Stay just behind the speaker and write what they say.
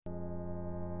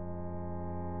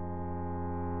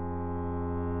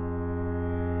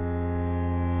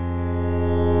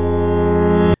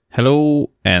Hello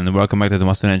and welcome back to the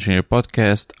Master Engineer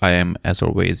Podcast. I am, as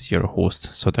always, your host,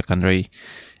 Sotak Andrei,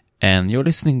 and you're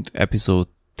listening to episode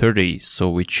 30, so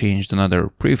we changed another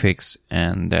prefix,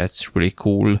 and that's really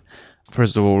cool.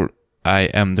 First of all, I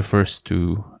am the first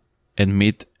to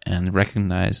admit and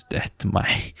recognize that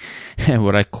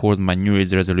what I called my New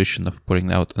Year's resolution of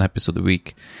putting out an episode a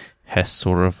week has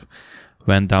sort of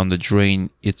went down the drain.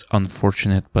 It's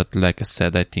unfortunate, but like I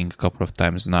said, I think a couple of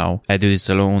times now, I do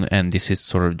this alone, and this is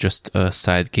sort of just a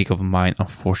side gig of mine,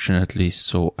 unfortunately,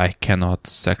 so I cannot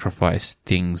sacrifice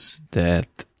things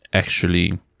that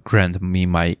actually grant me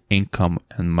my income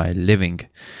and my living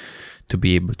to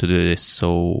be able to do this.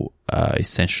 So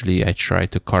essentially, I try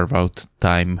to carve out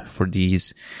time for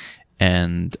these,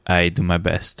 and I do my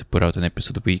best to put out an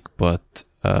episode a week, but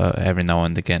every now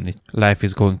and again, life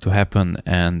is going to happen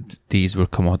and these will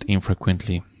come out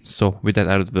infrequently. So with that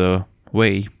out of the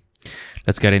way,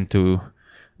 let's get into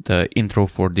the intro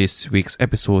for this week's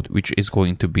episode, which is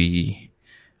going to be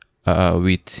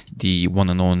with the one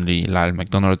and only Lyle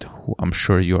Mcdonald, who I'm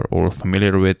sure you're all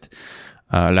familiar with.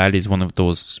 Lyle is one of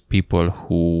those people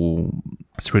who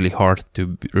it's really hard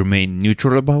to remain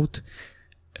neutral about.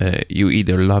 You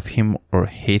either love him or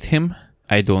hate him.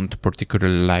 I don't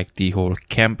particularly like the whole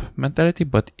camp mentality,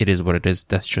 but it is what it is.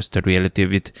 That's just the reality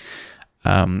of it.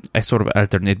 I sort of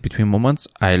alternate between moments.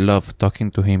 I love talking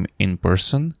to him in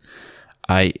person.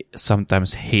 I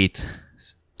sometimes hate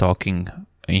talking,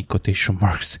 in quotation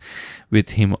marks, with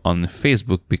him on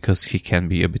Facebook because he can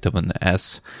be a bit of an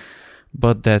ass.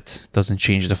 But that doesn't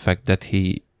change the fact that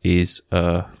he is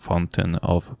a fountain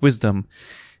of wisdom.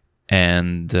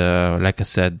 And like I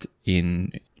said,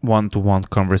 in one-to-one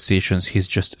conversations, he's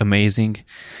just amazing.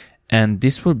 And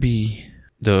this will be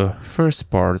the first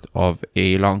part of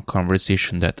a long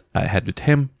conversation that I had with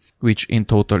him, which in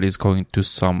total is going to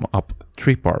sum up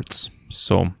 3 parts.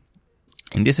 So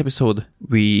in this episode,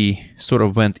 we sort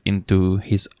of went into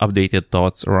his updated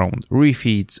thoughts around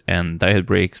refeeds and diet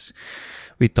breaks.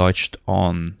 We touched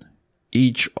on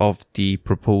each of the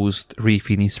proposed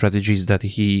refeeding strategies that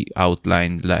he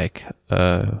outlined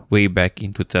way back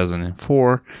in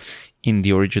 2004 in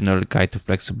the original Guide to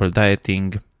Flexible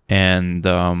Dieting. And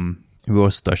we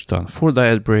also touched on full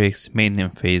diet breaks,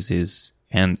 maintenance phases,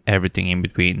 and everything in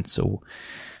between. So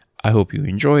I hope you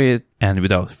enjoy it. And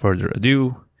without further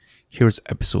ado, here's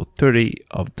episode 30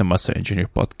 of the Master Engineer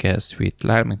Podcast with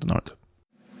Lyle Mcdonald.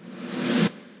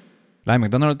 Lyle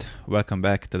Mcdonald, welcome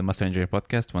back to the Master Engineer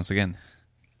Podcast once again.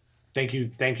 Thank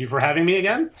you for having me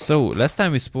again. So last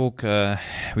time we spoke,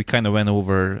 we kind of went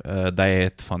over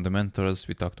diet fundamentals.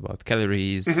 We talked about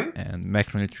calories and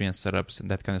macronutrient setups and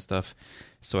that kind of stuff.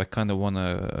 So I kind of want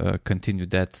to continue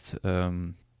that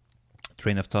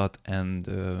train of thought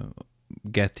and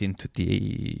get into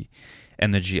the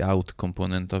energy out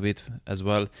component of it as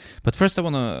well. But first I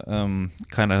want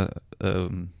to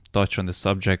touch on the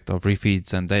subject of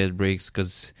refeeds and diet breaks,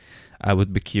 because I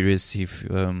would be curious if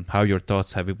how your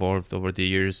thoughts have evolved over the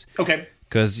years. Okay.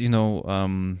 Because,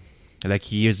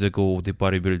 like years ago, the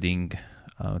bodybuilding,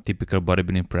 typical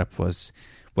bodybuilding prep was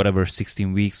whatever,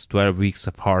 16 weeks, 12 weeks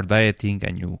of hard dieting,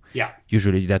 and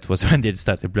usually that was when they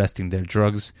started blasting their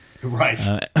drugs. Right.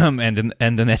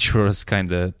 And the naturals kind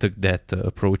of took that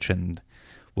approach and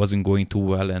wasn't going too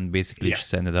well, and basically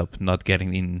just ended up not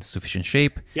getting in sufficient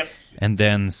shape. Yep. And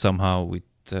then somehow it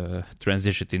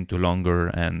transitioned into longer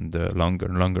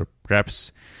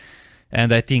preps.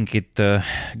 And I think it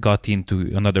got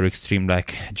into another extreme,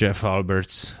 like Jeff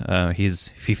Albert's,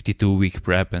 his 52-week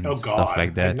prep and stuff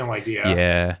like that. I had no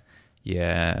idea.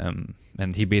 Yeah.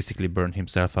 And he basically burned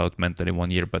himself out mentally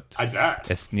 1 year, but I bet.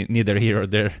 That's neither here or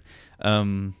there.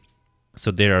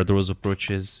 So there are those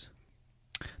approaches.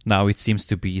 Now it seems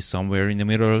to be somewhere in the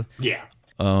middle. Yeah.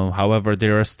 However,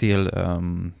 there are still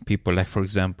people like, for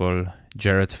example,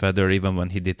 Jared Feder, even when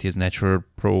he did his Natural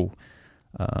Pro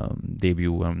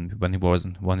debut, when he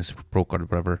won his pro card,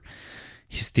 whatever,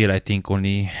 he still, I think,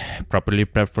 only properly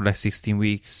prepped for like 16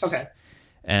 weeks. Okay.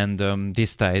 And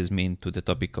this ties me into the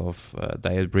topic of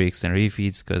diet breaks and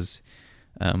refeeds, because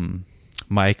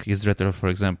Mike Israetel, for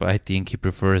example, I think he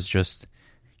prefers just,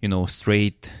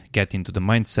 straight get into the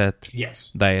mindset.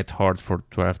 Yes. Diet hard for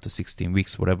 12 to 16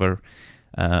 weeks, whatever.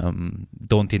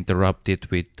 Don't interrupt it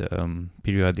with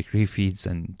periodic refeeds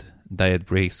and diet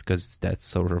breaks, because that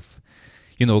sort of,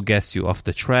 gets you off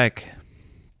the track.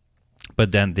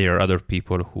 But then there are other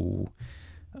people who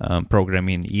program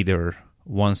in either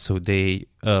once a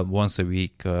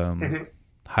week,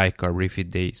 high carb refeed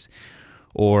days,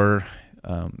 or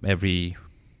every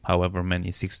however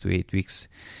many 6 to 8 weeks,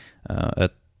 a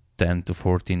 10 to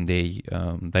 14 day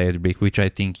diet break, which I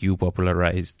think you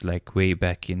popularized like way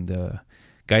back in the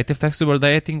Guide to Flexible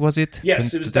Dieting, was it?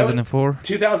 Yes, it was 2004.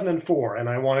 2004, and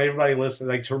I want everybody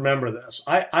listening to remember this.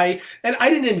 I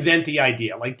didn't invent the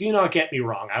idea. Do not get me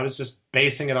wrong. I was just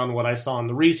basing it on what I saw in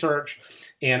the research,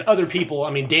 and other people. I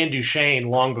mean, Dan Duchesne,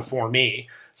 long before me,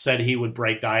 said he would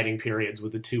break dieting periods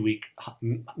with the 2-week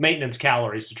maintenance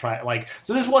calories to try it.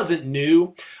 So this wasn't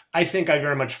new. I think I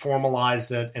very much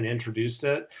formalized it and introduced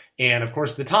it. And of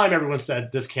course, at the time, everyone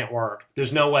said this can't work.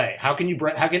 There's no way. How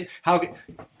can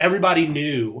everybody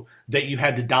knew that you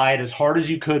had to diet as hard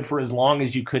as you could for as long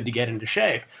as you could to get into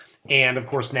shape. And of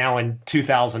course, now in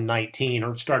 2019,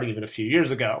 or starting even a few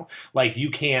years ago, you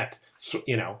can't.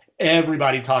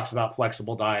 Everybody talks about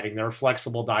flexible dieting. There are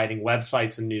flexible dieting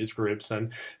websites and news groups,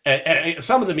 and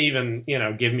some of them even,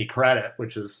 give me credit,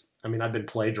 which is, I've been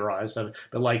plagiarized.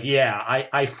 But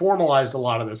I formalized a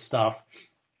lot of this stuff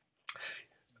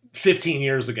 15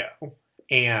 years ago.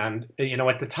 And,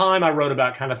 at the time I wrote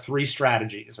about kind of 3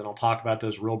 strategies, and I'll talk about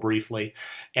those real briefly.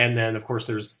 And then, of course,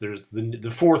 there's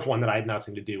the fourth one that I had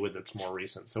nothing to do with that's more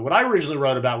recent. So what I originally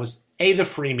wrote about was the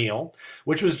free meal,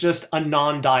 which was just a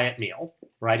non-diet meal,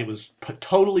 right? It was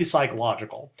totally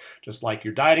psychological. Just like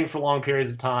you're dieting for long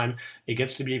periods of time, it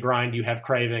gets to be a grind, you have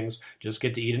cravings, just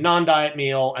get to eat a non-diet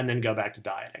meal and then go back to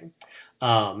dieting.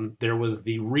 There was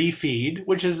the refeed,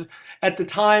 which is, at the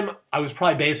time, I was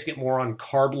probably basing it more on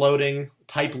carb loading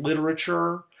type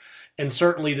literature. And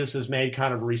certainly this has made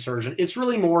kind of a resurgence. It's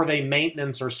really more of a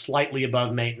maintenance or slightly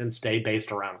above maintenance day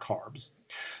based around carbs.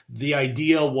 The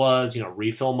idea was,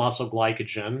 refill muscle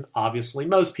glycogen. Obviously,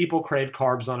 most people crave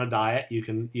carbs on a diet. You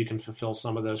can fulfill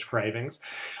some of those cravings.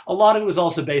 A lot of it was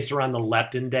also based around the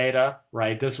leptin data,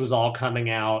 right? This was all coming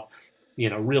out,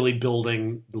 really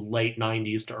building the late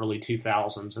 90s to early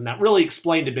 2000s. And that really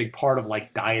explained a big part of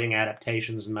dieting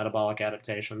adaptations and metabolic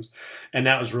adaptations. And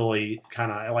that was really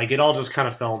kind of it all just kind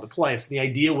of fell into place. The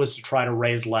idea was to try to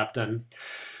raise leptin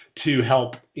to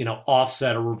help,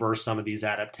 offset or reverse some of these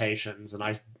adaptations. And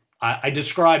I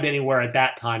described anywhere at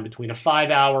that time between a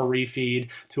 5-hour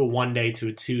refeed to a 1-day to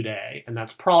a 2-day. And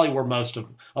that's probably where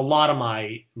a lot of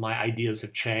my ideas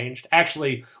have changed.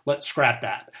 Actually, let's scrap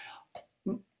that.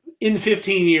 In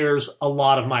 15 years, a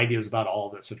lot of my ideas about all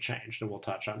of this have changed, and we'll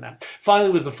touch on that. Finally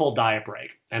was the full diet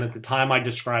break. And at the time, I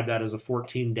described that as a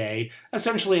 14-day,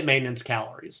 essentially at maintenance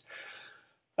calories.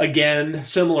 Again,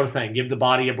 similar thing. Give the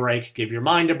body a break. Give your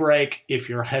mind a break. If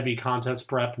you're heavy contest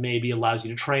prep, maybe allows you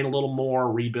to train a little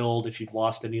more, rebuild if you've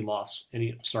lost any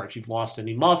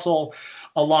muscle.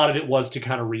 A lot of it was to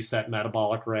kind of reset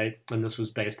metabolic rate. And this was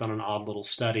based on an odd little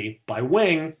study by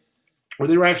Wing, where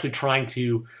they were actually trying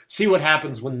to see what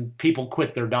happens when people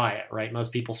quit their diet, right?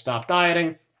 Most people stop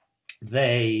dieting.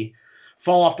 They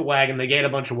fall off the wagon. They gain a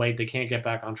bunch of weight. They can't get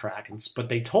back on track. But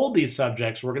they told these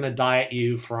subjects, we're going to diet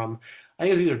you from, I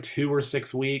think it's either 2 or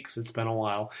 6 weeks. It's been a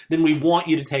while. Then we want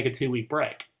you to take a 2-week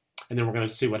break. And then we're going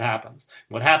to see what happens.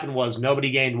 What happened was nobody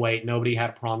gained weight. Nobody had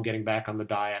a problem getting back on the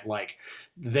diet.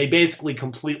 They basically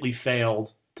completely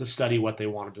failed to study what they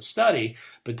wanted to study.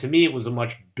 But to me, it was a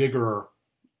much bigger,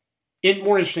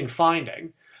 more interesting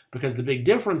finding, because the big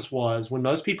difference was when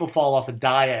most people fall off a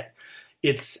diet,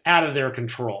 it's out of their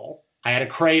control. I had a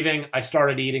craving, I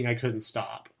started eating, I couldn't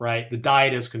stop, right? The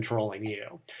diet is controlling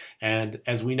you. And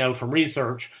as we know from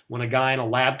research, when a guy in a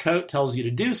lab coat tells you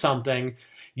to do something,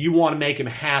 you want to make him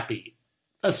happy.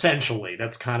 Essentially,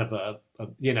 that's kind of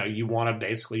you want to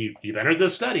basically, you've entered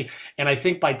this study. And I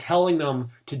think by telling them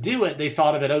to do it, they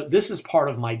thought of it, oh, this is part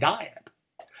of my diet.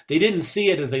 They didn't see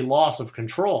it as a loss of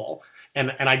control. And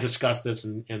I discussed this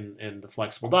in the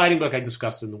flexible dieting book. I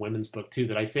discussed it in the women's book too,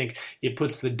 that I think it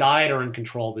puts the dieter in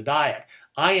control of the diet.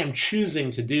 I am choosing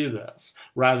to do this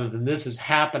rather than this is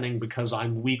happening because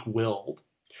I'm weak-willed.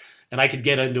 And I could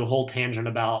get into a whole tangent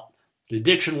about the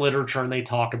addiction literature, and they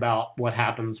talk about what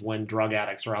happens when drug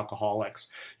addicts or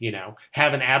alcoholics,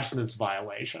 have an abstinence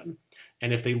violation.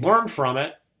 And if they learn from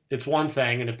it, it's one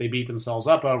thing, and if they beat themselves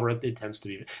up over it, it tends to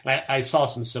be. I saw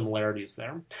some similarities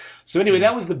there. So anyway,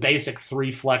 that was the basic 3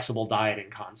 flexible dieting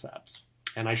concepts.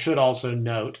 And I should also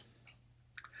note,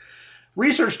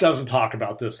 research doesn't talk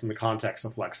about this in the context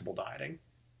of flexible dieting.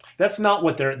 That's not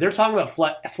what they're talking about.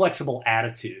 Flexible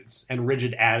attitudes and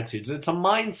rigid attitudes. It's a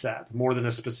mindset more than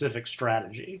a specific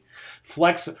strategy.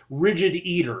 Rigid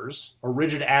eaters or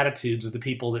rigid attitudes are the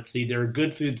people that see there are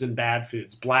good foods and bad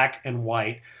foods, black and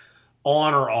white,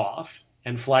 on or off.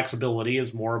 And flexibility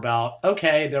is more about,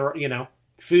 okay,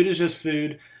 food is just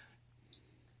food.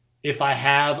 If I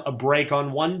have a break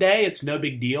on one day, it's no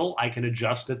big deal. I can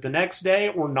adjust it the next day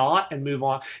or not and move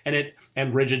on.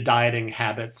 And rigid dieting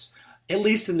habits, at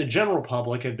least in the general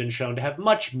public, have been shown to have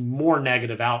much more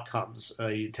negative outcomes.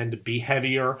 You tend to be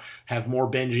heavier, have more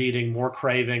binge eating, more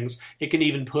cravings. It can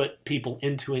even put people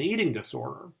into an eating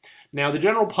disorder. Now, the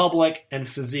general public and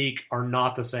physique are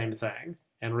not the same thing,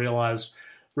 and realize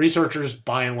researchers,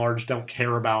 by and large, don't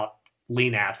care about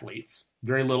lean athletes.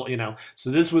 Very little, So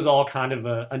this was all kind of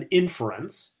an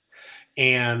inference.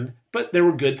 But there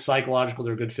were good psychological,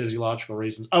 there were good physiological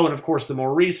reasons. Oh, and of course, the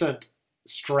more recent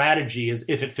strategy is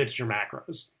if it fits your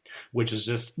macros, which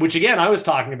again, I was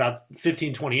talking about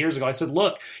 15, 20 years ago. I said,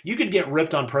 look, you could get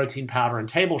ripped on protein powder and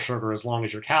table sugar as long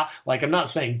as you're I'm not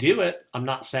saying do it. I'm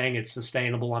not saying it's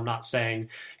sustainable. I'm not saying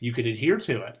you could adhere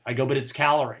to it. I go, but it's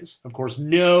calories. Of course,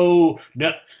 no,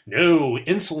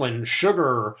 insulin,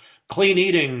 sugar, clean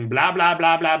eating, blah, blah,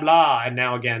 blah, blah, blah. And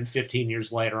now again, 15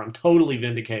 years later, I'm totally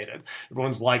vindicated.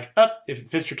 Everyone's like, if it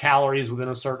fits your calories within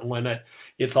a certain limit,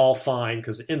 it's all fine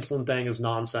because the insulin thing is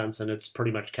nonsense and it's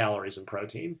pretty much calories and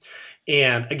protein.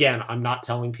 And again, I'm not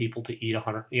telling people to eat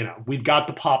 100, we've got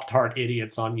the Pop-Tart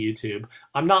idiots on YouTube.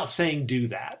 I'm not saying do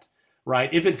that,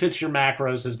 right? If it fits your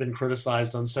macros has been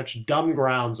criticized on such dumb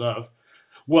grounds of,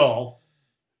 well,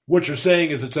 what you're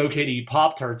saying is it's okay to eat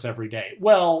Pop-Tarts every day.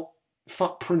 Well,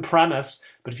 premise,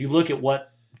 but if you look at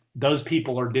what those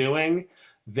people are doing,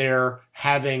 they're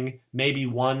having maybe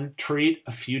one treat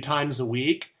a few times a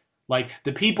week. Like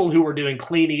the people who are doing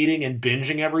clean eating and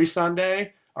binging every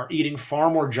Sunday are eating far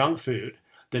more junk food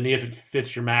than if it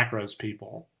fits your macros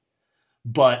people.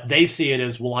 But they see it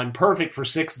as, well, I'm perfect for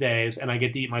 6 days and I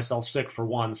get to eat myself sick for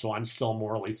one, so I'm still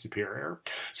morally superior.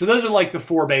 So those are like the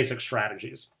 4 basic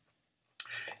strategies.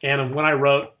 And when I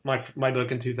wrote my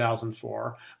book in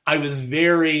 2004, I was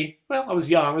I was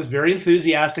young. I was very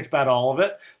enthusiastic about all of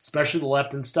it, especially the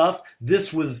leptin stuff.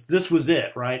 This was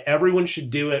it, right? Everyone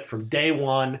should do it from day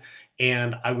one.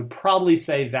 And I would probably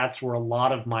say that's where a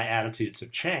lot of my attitudes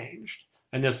have changed.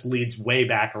 And this leads way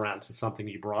back around to something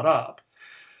you brought up.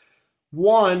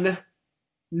 One,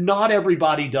 not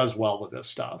everybody does well with this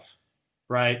stuff,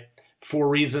 right? For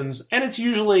reasons, and it's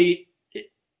usually...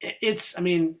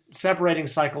 separating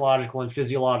psychological and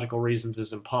physiological reasons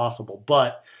is impossible,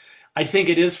 but I think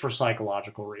it is for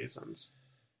psychological reasons.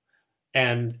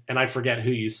 And I forget who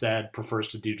you said prefers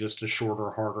to do just a shorter,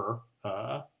 harder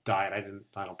diet.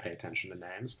 I don't pay attention to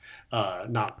names. I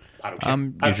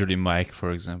don't care. Usually Mike, for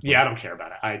example. Yeah, I don't care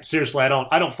about it.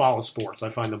 I don't follow sports.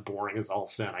 I find them boring as all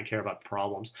sin. I care about the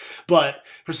problems. But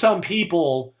for some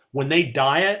people, when they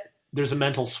diet, there's a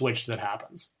mental switch that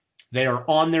happens. They are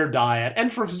on their diet.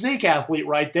 And for a physique athlete,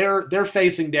 right, they're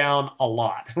facing down a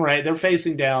lot, right? They're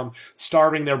facing down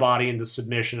starving their body into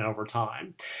submission over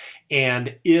time.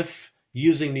 And if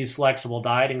using these flexible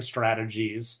dieting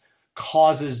strategies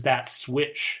causes that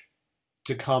switch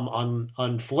to come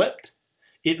unflipped,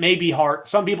 it may be hard.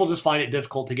 Some people just find it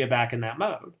difficult to get back in that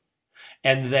mode.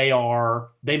 And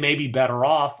they may be better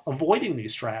off avoiding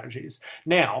these strategies.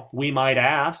 Now, we might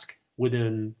ask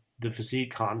within the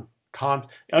physique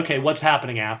okay, what's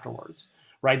happening afterwards,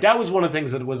 right? That was one of the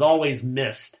things that was always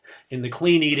missed in the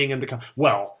clean eating and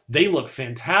they look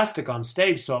fantastic on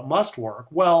stage, so it must work.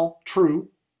 Well, true,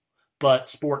 but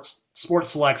sports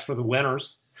selects for the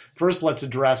winners. First, let's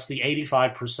address the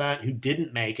 85% who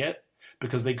didn't make it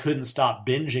because they couldn't stop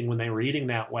binging when they were eating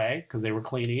that way because they were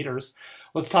clean eaters.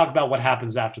 Let's talk about what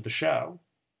happens after the show,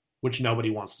 which nobody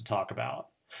wants to talk about.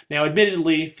 Now,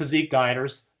 admittedly, physique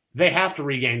dieters, they have to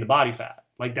regain the body fat.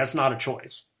 Like, that's not a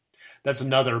choice. That's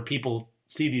another, people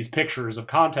see these pictures of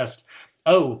contests.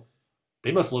 Oh,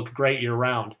 they must look great year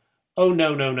round. Oh,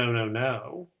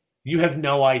 no. You have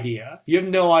no idea. You have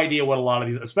no idea what a lot of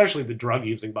these, especially the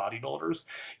drug-using bodybuilders,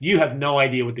 you have no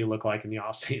idea what they look like in the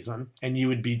off-season, and you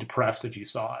would be depressed if you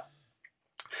saw it.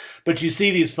 But you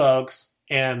see these folks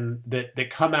and that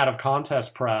come out of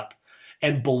contest prep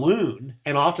and balloon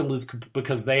and often lose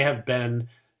because they have been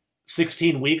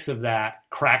 16 weeks of that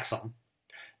cracks them.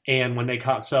 And when they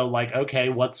okay,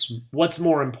 what's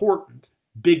more important?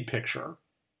 Big picture.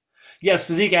 Yes,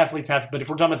 physique athletes have, but if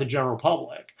we're talking about the general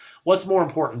public, what's more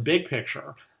important? Big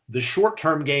picture. The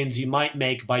short-term gains you might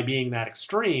make by being that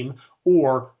extreme,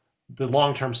 or the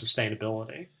long-term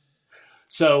sustainability.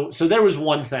 So there was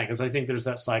one thing, is I think there's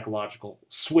that psychological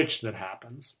switch that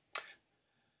happens.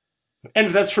 And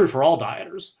that's true for all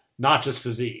dieters, not just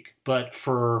physique, but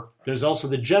there's also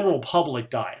the general public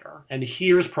dieter. And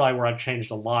here's probably where I've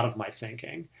changed a lot of my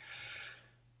thinking.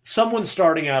 Someone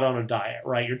starting out on a diet,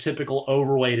 right? Your typical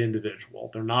overweight individual.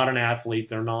 They're not an athlete.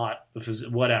 They're not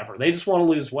whatever. They just want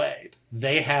to lose weight.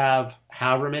 They have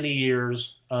however many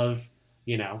years of,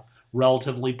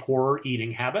 relatively poor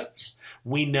eating habits.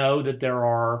 We know that there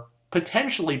are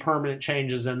potentially permanent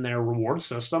changes in their reward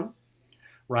system,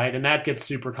 right? And that gets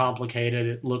super complicated.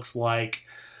 It looks like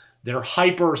they're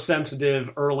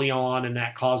hypersensitive early on, and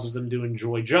that causes them to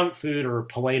enjoy junk food or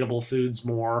palatable foods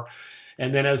more.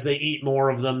 And then as they eat more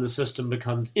of them, the system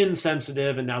becomes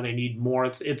insensitive, and now they need more.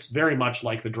 It's very much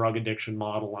like the drug addiction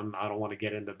model, and I don't want to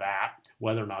get into that,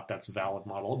 whether or not that's a valid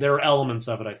model. There are elements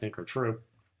of it I think are true.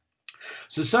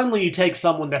 So suddenly you take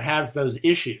someone that has those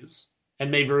issues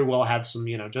and may very well have some,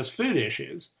 just food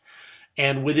issues.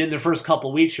 And within the first couple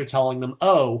of weeks, you're telling them,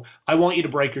 oh, I want you to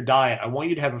break your diet. I want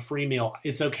you to have a free meal.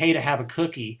 It's okay to have a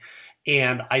cookie.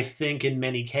 And I think in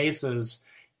many cases,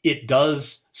 it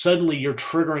does. Suddenly you're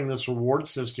triggering this reward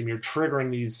system. You're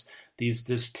triggering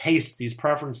this taste, these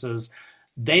preferences.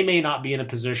 They may not be in a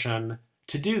position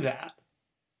to do that.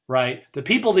 Right? The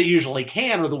people that usually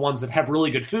can are the ones that have really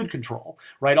good food control,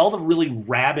 right? All the really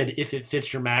rabid, if it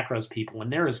fits your macros people, and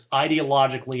they're as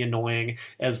ideologically annoying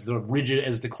as the rigid,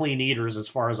 as the clean eaters, as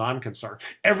far as I'm concerned.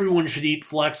 Everyone should eat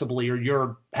flexibly or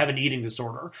you're have an eating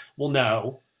disorder. Well,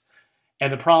 no.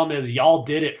 And the problem is y'all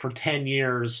did it for 10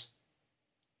 years.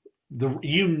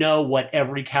 You know what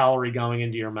every calorie going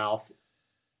into your mouth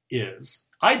is.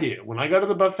 I do. When I go to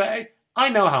the buffet, I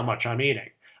know how much I'm eating.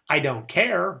 I don't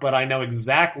care, but I know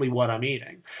exactly what I'm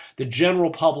eating. The general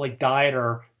public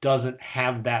dieter doesn't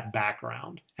have that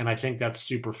background, and I think that's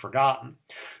super forgotten.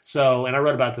 So, and I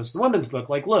read about this in the women's book,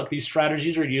 like, look, these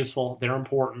strategies are useful, they're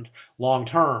important long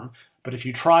term, but if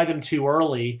you try them too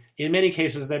early, in many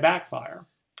cases they backfire.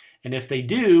 And if they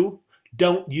do,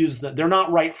 don't use them. They're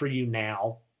not right for you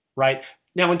now, right?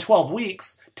 Now, in 12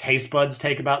 weeks, taste buds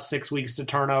take about 6 weeks to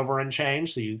turn over and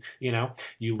change. So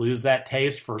you lose that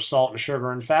taste for salt and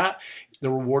sugar and fat. The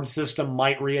reward system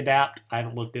might readapt. I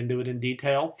haven't looked into it in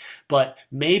detail. But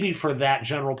maybe for that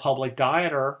general public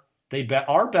dieter, they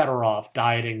are better off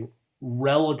dieting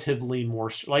relatively more.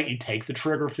 Like you take the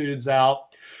trigger foods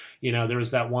out. There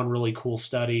was that one really cool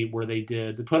study where they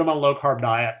put them on a low-carb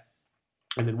diet.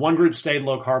 And then one group stayed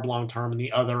low carb long term, and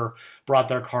the other brought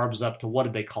their carbs up to, what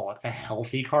did they call it? A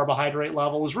healthy carbohydrate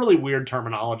level. It was really weird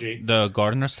terminology. The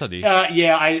Gardner study.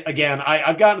 Yeah.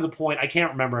 I've gotten to the point I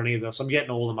can't remember any of this. I'm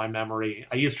getting old in my memory.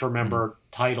 I used to remember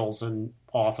titles and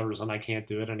authors, and I can't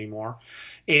do it anymore.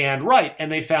 And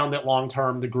they found that long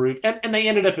term the group, and they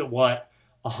ended up at what,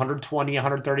 120,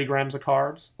 130 grams of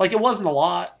carbs. Like it wasn't a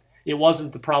lot. It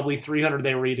wasn't the probably 300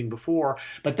 they were eating before,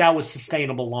 but that was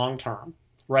sustainable long term.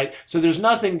 Right? So there's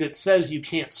nothing that says you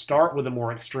can't start with a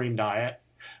more extreme diet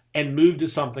and move to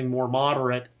something more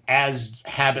moderate as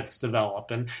habits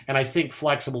develop. And I think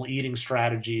flexible eating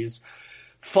strategies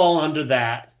fall under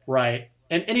that, right?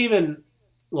 And even,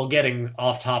 getting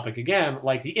off topic again,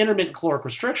 like the intermittent caloric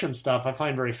restriction stuff I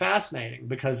find very fascinating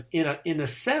because in a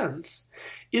sense,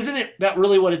 isn't it that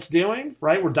really what it's doing,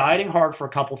 right? We're dieting hard for a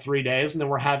couple, 3 days, and then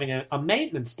we're having a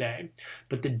maintenance day.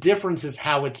 But the difference is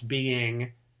how it's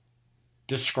being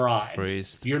described.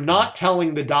 Praised. You're not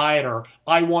telling the dieter,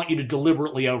 I want you to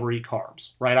deliberately overeat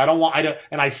carbs, right?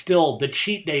 The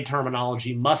cheat day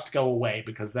terminology must go away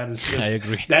because that is just, I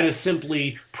agree. That is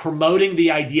simply promoting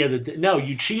the idea that, no,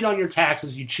 you cheat on your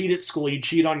taxes, you cheat at school, you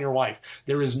cheat on your wife.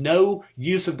 There is no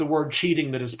use of the word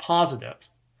cheating that is positive.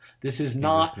 This is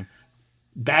not,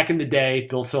 back in the day,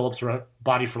 Bill Phillips wrote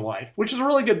Body for Life, which is a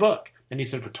really good book. And he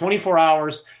said, for 24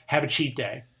 hours, have a cheat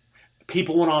day.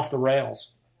 People went off the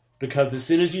rails. Because as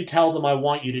soon as you tell them, I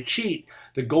want you to cheat,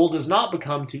 the goal does not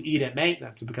become to eat at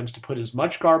maintenance. It becomes to put as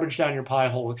much garbage down your pie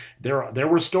hole. There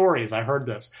were stories, I heard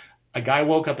this. A guy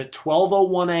woke up at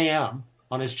 12:01 a.m.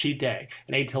 on his cheat day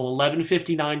and ate till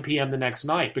 11:59 p.m. the next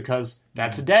night because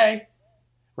that's a day,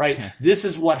 right? Yeah. This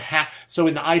is what So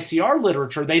in the ICR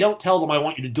literature, they don't tell them, I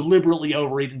want you to deliberately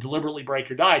overeat and deliberately break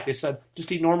your diet. They said,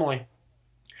 just eat normally.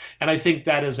 And I think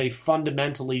that is a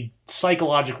fundamentally,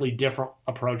 psychologically different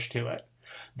approach to it.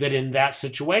 That in that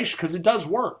situation, because it does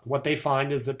work, what they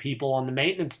find is that people on the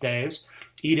maintenance days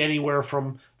eat anywhere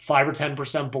from 5 or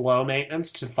 10% below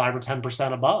maintenance to 5 or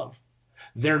 10% above.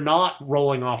 They're not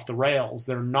rolling off the rails.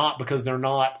 They're not, because they're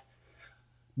not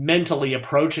mentally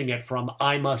approaching it from,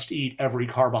 I must eat every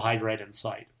carbohydrate in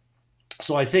sight.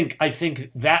 So I think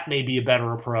that may be a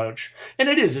better approach. And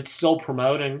it's still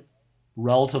promoting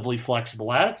relatively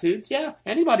flexible attitudes. Yeah,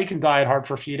 anybody can diet hard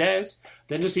for a few days,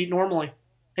 then just eat normally.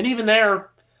 And even there,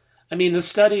 the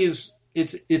studies,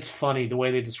 it's funny the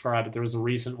way they describe it. There was a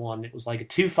recent one. It was like a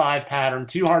 2-5 pattern,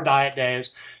 2 hard diet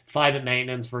days, 5 at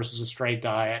maintenance versus a straight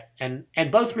diet. And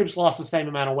both groups lost the same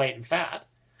amount of weight and fat.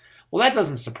 Well, that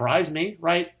doesn't surprise me,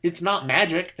 right? It's not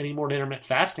magic anymore. Intermittent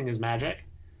fasting is magic.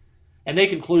 And they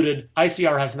concluded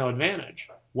ICR has no advantage.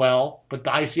 Well, but the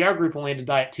ICR group only had to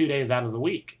diet 2 days out of the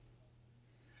week.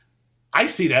 I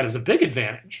see that as a big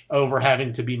advantage over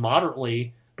having to be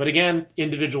moderately, But again,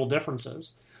 individual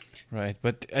differences. Right,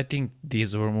 but I think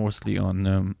these were mostly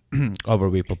on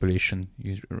overweight population.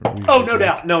 Oh, no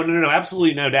doubt. No,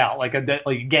 absolutely no doubt. Like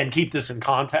again, keep this in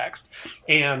context.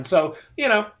 And so,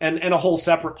 and a whole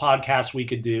separate podcast we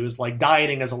could do is like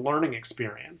dieting as a learning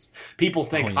experience. People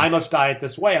think, I must diet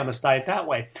this way, I must diet that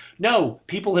way. No,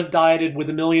 people have dieted with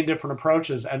a million different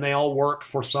approaches, and they all work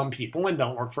for some people and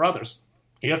don't work for others.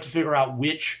 You have to figure out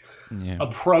which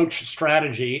approach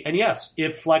strategy. And yes,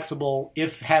 if flexible,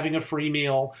 if having a free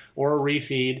meal or a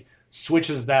refeed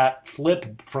switches that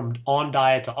flip from on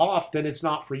diet to off, then it's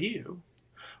not for you,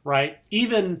 right?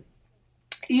 Even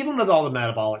with all the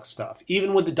metabolic stuff,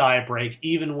 even with the diet break,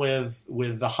 even with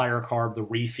the higher carb, the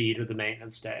refeed or the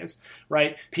maintenance days,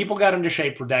 right? People got into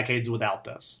shape for decades without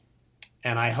this.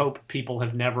 And I hope people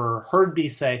have never heard me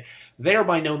say they are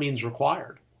by no means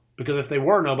required. Because if they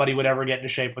were, nobody would ever get into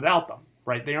shape without them,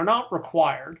 right? They are not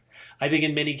required. I think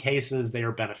in many cases they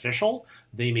are beneficial.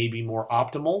 They may be more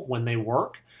optimal when they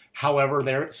work.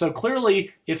 However, so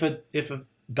clearly if a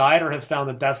dieter has found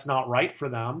that that's not right for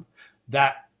them,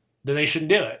 then they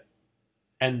shouldn't do it.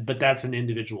 But that's an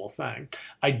individual thing.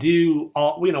 I do,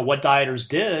 what dieters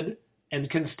did and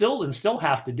can still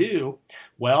have to do.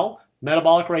 Well,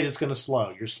 metabolic rate is going to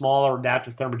slow. Your smaller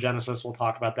adaptive thermogenesis, we'll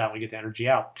talk about that when we get to energy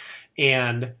out.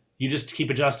 And you just keep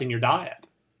adjusting your diet.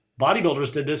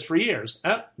 Bodybuilders did this for years.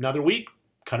 Another week,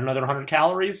 cut another 100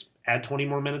 calories, add 20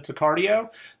 more minutes of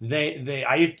cardio.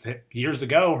 I years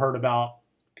ago heard about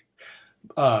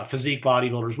physique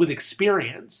bodybuilders with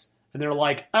experience. And they're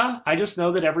like, I just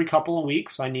know that every couple of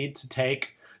weeks I need to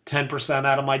take 10%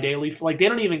 out of my daily, like they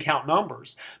don't even count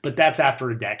numbers, but that's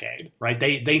after a decade, right?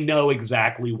 They know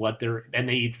exactly and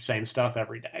they eat the same stuff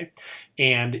every day.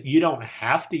 And you don't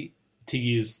have to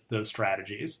use those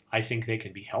strategies. I think they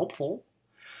can be helpful.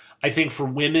 I think for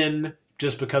women,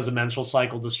 just because of menstrual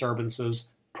cycle disturbances,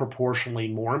 proportionally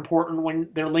more important when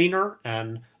they're leaner.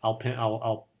 And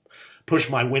I'll push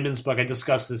my women's book. I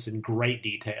discuss this in great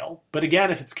detail. But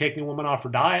again, if it's kicking a woman off her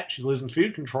diet, she's losing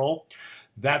food control.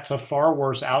 That's a far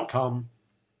worse outcome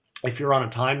if you're on a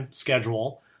time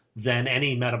schedule than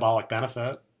any metabolic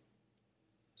benefit.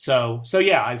 So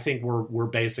yeah, I think we're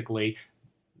basically,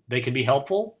 they can be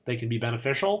helpful, they can be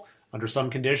beneficial. Under some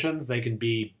conditions, they can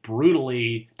be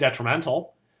brutally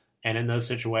detrimental. And in those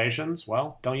situations,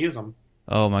 well, don't use them.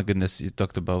 Oh my goodness, you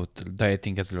talked about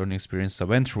dieting as a learning experience. I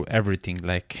went through everything,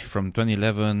 like from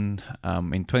 2011.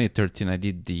 In 2013, I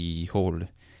did the whole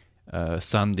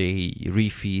Sunday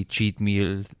refeed, cheat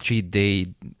meal, cheat day.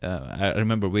 I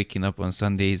remember waking up on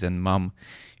Sundays, and mom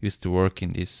used to work in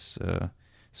this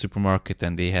supermarket,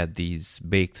 and they had these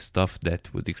baked stuff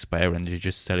that would expire, and they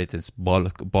just sell it as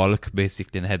bulk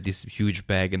basically, and I had this huge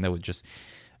bag, and I would just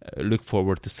look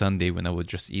forward to Sunday when I would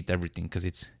just eat everything because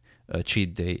it's a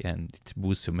cheat day and it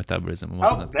boosts your metabolism.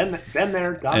 Oh, been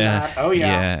there, done that. Oh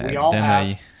yeah, we all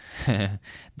have.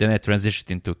 Then I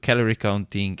transitioned into calorie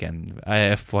counting and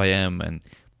IFYM and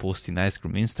posting ice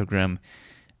cream Instagram.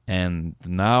 And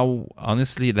now,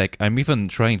 honestly, like I'm even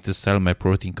trying to sell my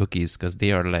protein cookies because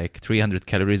they are like 300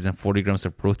 calories and 40 grams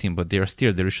of protein, but they are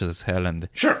still delicious as hell. And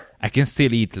sure, I can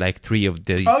still eat like 3 of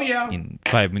these in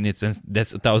 5 minutes, and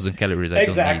that's 1,000 calories.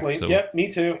 Exactly. I don't need, so. Yep,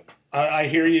 me too. I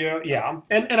hear you. Yeah,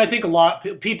 and I think a lot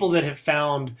people that have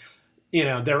found,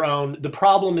 their own. The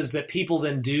problem is that people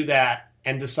then do that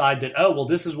and decide that, oh, well,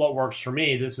 this is what works for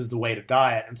me. This is the way to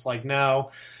diet. And it's like, no.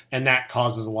 And that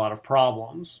causes a lot of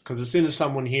problems because as soon as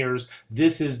someone hears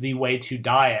this is the way to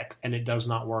diet and it does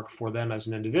not work for them as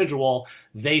an individual,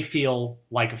 they feel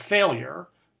like a failure.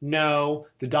 No,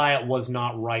 the diet was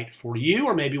not right for you,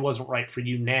 or maybe wasn't right for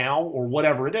you now, or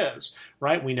whatever it is,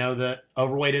 right? We know that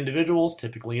overweight individuals,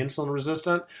 typically insulin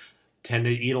resistant, tend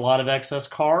to eat a lot of excess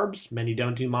carbs. Many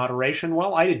don't do moderation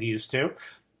well. I didn't used to.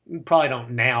 Probably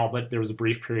don't now, but there was a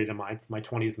brief period in my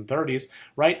 20s and 30s,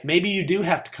 right? Maybe you do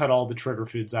have to cut all the trigger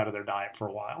foods out of their diet for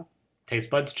a while. Taste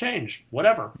buds change,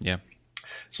 whatever. Yeah.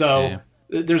 So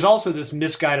there's also this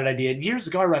misguided idea. Years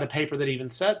ago, I read a paper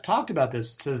that talked about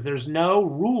this. It says there's no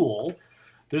rule,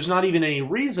 there's not even any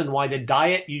reason why the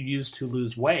diet you use to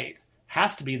lose weight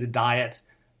has to be the diet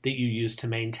that you use to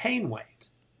maintain weight.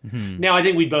 Mm-hmm. Now, I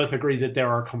think we both agree that there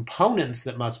are components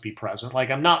that must be present. Like,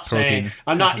 I'm not saying,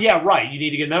 you need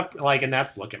to get enough, and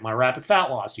that's, look at my rapid fat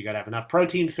loss. You got to have enough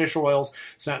protein, fish oils,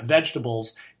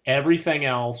 vegetables. Everything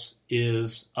else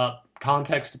is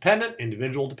context dependent,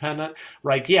 individual dependent,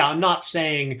 right? Yeah, I'm not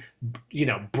saying,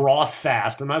 broth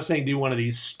fast. I'm not saying do one of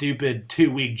these stupid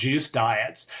 2-week juice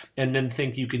diets and then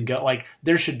think you can go,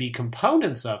 there should be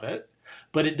components of it,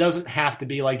 but it doesn't have to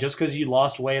be just because you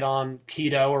lost weight on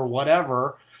keto or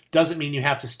whatever, Doesn't mean you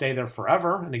have to stay there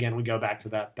forever. And again, we go back to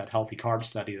that healthy carb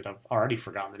study that I've already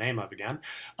forgotten the name of again.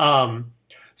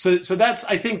 So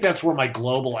I think that's where my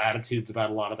global attitudes about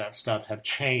a lot of that stuff have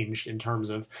changed in terms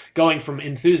of going from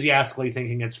enthusiastically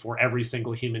thinking it's for every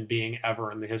single human being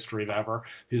ever in the history of ever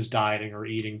who's dieting or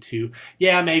eating to,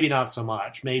 yeah, maybe not so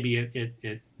much. Maybe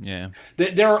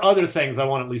there are other things I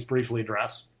want to at least briefly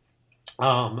address,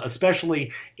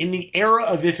 especially in the era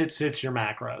of if it fits your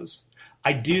macros.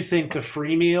 I do think the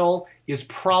free meal is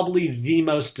probably the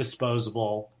most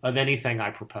disposable of anything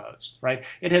I propose, right?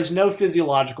 It has no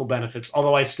physiological benefits,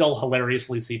 although I still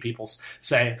hilariously see people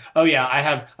say, oh yeah, I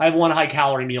have one high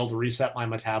calorie meal to reset my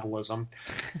metabolism.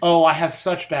 Oh, I have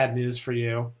such bad news for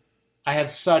you. I have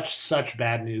such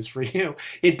bad news for you.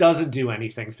 It doesn't do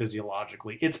anything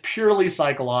physiologically. It's purely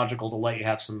psychological to let you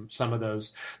have some of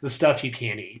the stuff you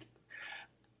can't eat.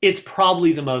 It's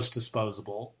probably the most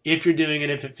disposable. If you're doing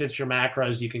it, if it fits your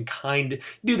macros, you can kind of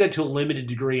do that to a limited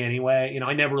degree anyway.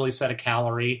 I never really set a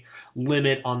calorie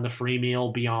limit on the free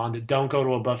meal beyond it. Don't go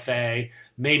to a buffet.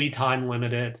 Maybe time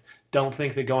limit it. Don't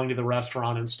think that going to the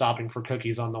restaurant and stopping for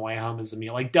cookies on the way home is a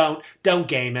meal. Like, don't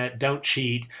game it. Don't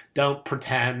cheat. Don't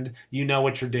pretend you know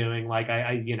what you're doing. Like,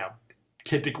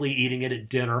 typically eating it at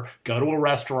dinner, go to a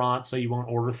restaurant so you won't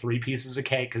order 3 pieces of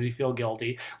cake because you feel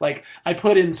guilty. Like, I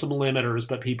put in some limiters,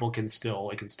 but it can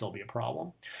still be a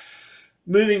problem.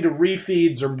 Moving to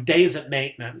refeeds or days at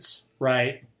maintenance,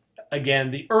 right? Again,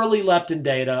 the early leptin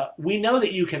data, we know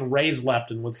that you can raise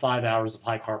leptin with 5 hours of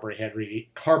high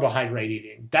carbohydrate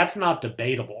eating. That's not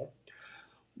debatable.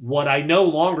 What I no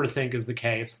longer think is the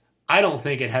case, I don't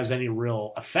think it has any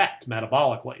real effect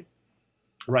metabolically.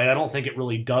 Right, I don't think it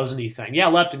really does anything. Yeah,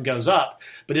 leptin goes up,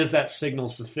 but is that signal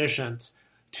sufficient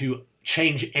to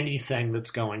change anything that's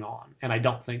going on? And I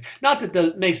don't think, not that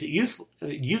that makes it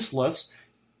useless.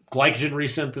 Glycogen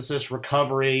resynthesis,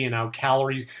 recovery,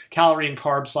 calorie and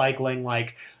carb cycling.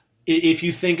 Like, if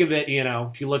you think of it,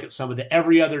 if you look at some of the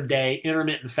every other day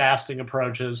intermittent fasting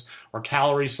approaches or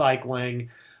calorie cycling,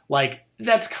 like,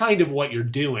 that's kind of what you're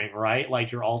doing, right?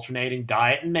 Like, you're alternating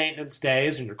diet and maintenance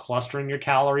days and you're clustering your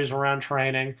calories around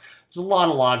training. There's a lot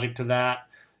of logic to that.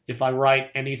 If I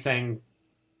write anything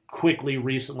quickly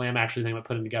recently, I'm actually thinking about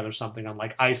putting together something on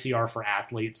like ICR for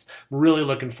athletes. I'm really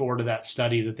looking forward to that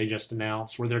study that they just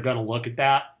announced where they're going to look at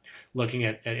that, looking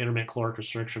at intermittent caloric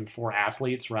restriction for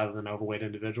athletes rather than overweight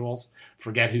individuals.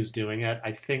 Forget who's doing it.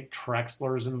 I think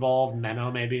Trexler's involved.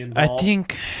 Menno may be involved. I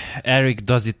think Eric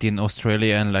does it in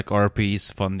Australia and like RP is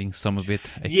funding some of it.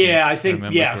 I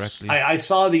think yes. I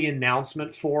saw the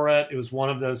announcement for it. It was one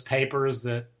of those papers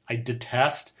that I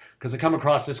detest because I come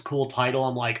across this cool title.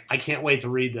 I'm like, I can't wait to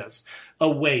read this.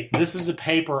 Oh, wait, this is a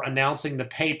paper announcing the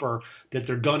paper that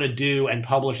they're going to do and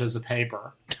publish as a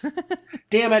paper.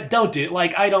 Damn it, don't do it.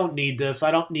 Like, I don't need this.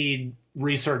 I don't need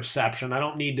researchception. I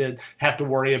don't need to have to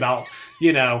worry about,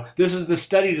 this is the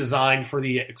study design for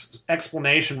the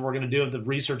explanation we're going to do of the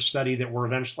research study that we're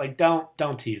eventually, like,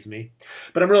 don't tease me.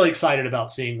 But I'm really excited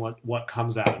about seeing what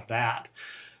comes out of that.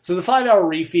 So the 5-hour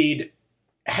refeed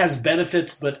has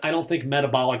benefits, but I don't think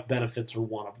metabolic benefits are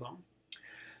one of them.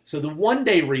 So the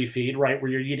 1-day refeed, right,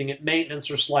 where you're eating at maintenance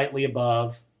or slightly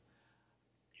above,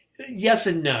 yes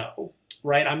and no,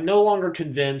 right? I'm no longer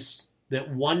convinced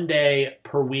that 1 day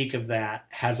per week of that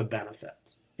has a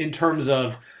benefit in terms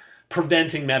of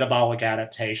preventing metabolic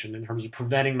adaptation, in terms of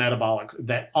preventing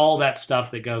all that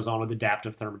stuff that goes on with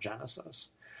adaptive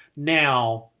thermogenesis.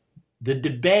 Now, the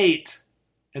debate,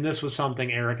 and this was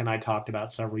something Eric and I talked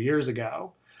about several years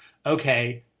ago,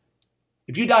 okay,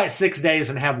 if you diet 6 days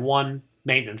and have one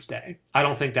maintenance day, I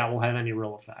don't think that will have any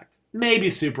real effect. Maybe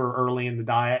super early in the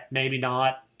diet, maybe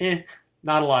not.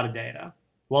 Not a lot of data.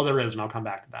 Well, there is, and I'll come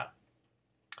back to that.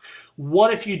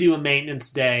 What if you do a maintenance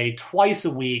day twice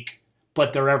a week,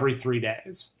 but they're every 3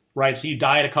 days, right? So you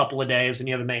diet a couple of days, and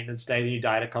you have a maintenance day, then you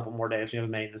diet a couple more days, and you have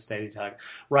a maintenance day,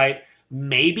 right?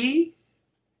 Maybe,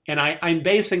 and I'm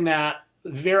basing that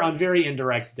on very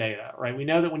indirect data, right? We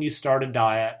know that when you start a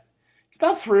diet, it's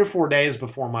about 3 or 4 days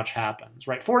before much happens,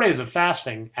 right? 4 days of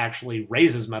fasting actually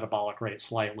raises metabolic rate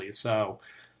slightly. So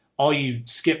all you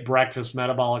skip breakfast,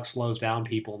 metabolic slows down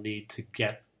people need to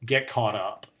get caught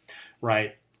up,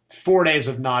 right? 4 days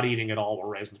of not eating at all will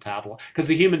raise metabolism because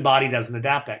the human body doesn't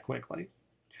adapt that quickly.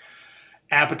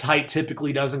 Appetite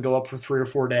typically doesn't go up for 3 or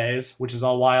 4 days, which is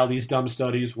why all these dumb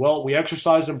studies, well, we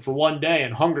exercised them for 1 day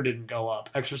and hunger didn't go up.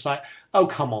 Oh,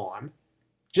 come on.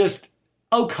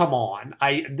 Oh, come on.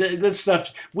 This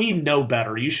stuff, we know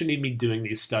better. You shouldn't even be doing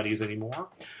these studies anymore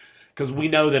because we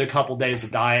know that a couple days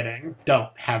of dieting don't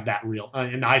have that real.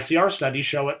 And ICR studies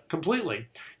show it completely.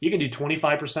 You can do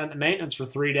 25% of maintenance for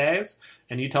 3 days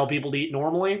and you tell people to eat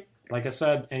normally, like I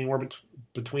said, anywhere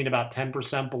between about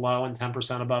 10% below and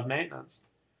 10% above maintenance.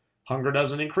 Hunger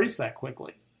doesn't increase that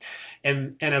quickly.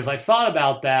 And as I thought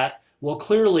about that, well,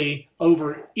 clearly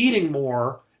overeating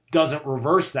more doesn't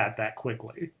reverse that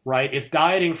quickly, right? If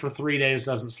dieting for 3 days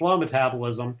doesn't slow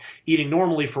metabolism, eating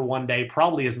normally for 1 day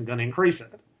probably isn't going to increase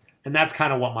it. And that's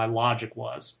kind of what my logic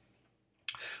was.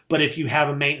 But if you have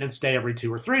a maintenance day every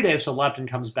 2 or 3 days, so leptin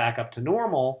comes back up to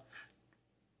normal,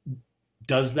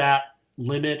 does that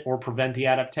limit or prevent the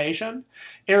adaptation?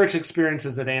 Eric's experience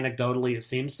is that anecdotally it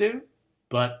seems to,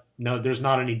 but no, there's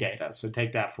not any data, so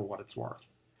take that for what it's worth.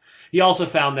 He also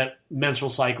found that menstrual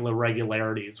cycle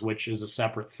irregularities, which is a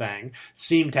separate thing,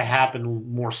 seem to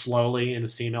happen more slowly in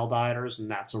his female dieters, and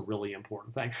that's a really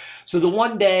important thing. So the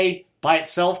 1 day by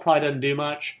itself probably doesn't do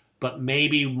much, but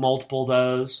maybe multiple of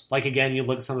those. Like, again, you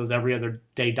look at some of those every other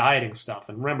day dieting stuff.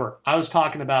 And remember, I was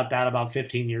talking about that about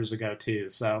 15 years ago too,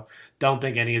 so don't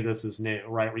think any of this is new,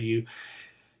 right? Where you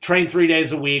train 3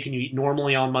 days a week and you eat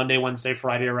normally on Monday, Wednesday,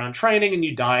 Friday around training, and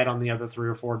you diet on the other 3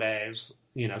 or 4 days.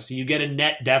 So you get a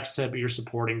net deficit, but you're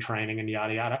supporting training and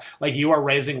yada, yada. Like, you are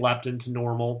raising leptin to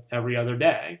normal every other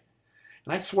day.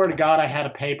 And I swear to God, I had a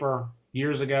paper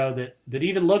years ago that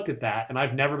even looked at that, and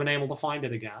I've never been able to find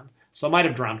it again. So I might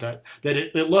have dreamt it, that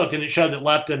it looked, and it showed that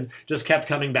leptin just kept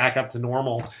coming back up to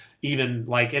normal, and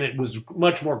it was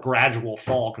much more gradual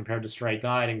fall compared to straight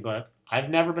dieting, but I've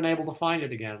never been able to find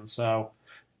it again. So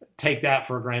take that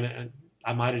for granted.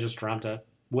 I might have just dreamt it.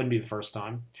 Wouldn't be the first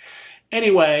time.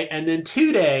 Anyway, and then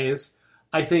 2 days,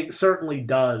 I think certainly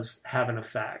does have an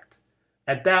effect.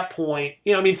 At that point,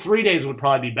 3 days would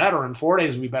probably be better and 4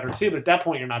 days would be better too, but at that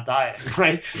point you're not dieting,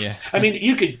 right? Yeah.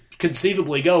 You could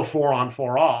conceivably go 4 on,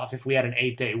 4 off if we had an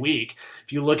 8-day week.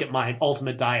 If you look at my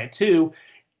ultimate diet too,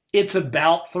 it's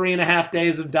about 3.5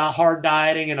 days of hard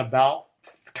dieting and about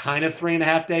kind of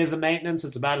 3.5 days of maintenance.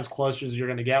 It's about as close as you're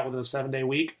going to get within a 7-day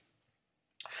week.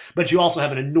 But you also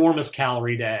have an enormous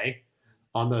calorie day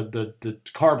on the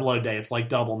carb load day. It's like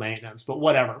double maintenance, but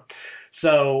whatever.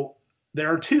 So there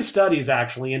are 2 studies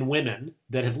actually in women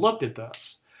that have looked at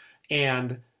this.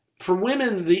 And for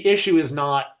women, the issue is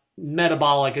not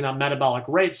metabolic and not metabolic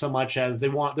rate so much as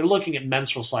they're looking at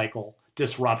menstrual cycle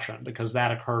disruption, because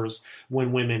that occurs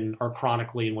when women are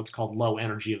chronically in what's called low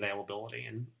energy availability.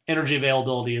 And energy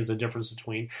availability is a difference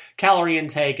between calorie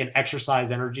intake and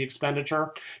exercise energy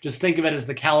expenditure. Just think of it as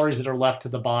the calories that are left to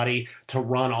the body to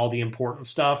run all the important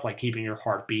stuff, like keeping your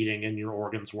heart beating and your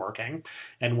organs working.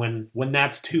 And when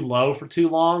that's too low for too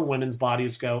long, women's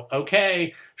bodies go,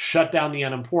 okay, shut down the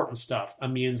unimportant stuff,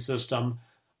 immune system,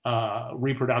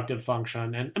 reproductive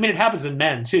function. And it happens in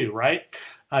men too, right?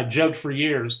 I've joked for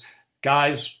years,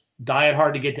 guys diet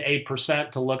hard to get to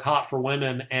 8% to look hot for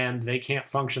women, and they can't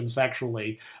function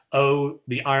sexually. Oh,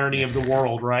 the irony of the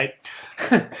world, right?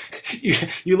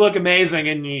 you look amazing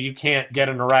and you can't get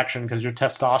an erection because your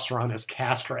testosterone is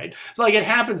castrated. So it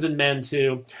happens in men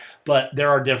too, but there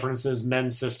are differences.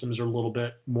 Men's systems are a little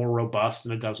bit more robust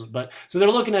and it doesn't. But so they're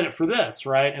looking at it for this,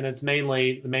 right? And it's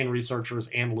mainly, the main researcher is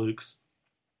Ann Lukes.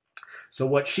 So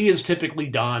what she has typically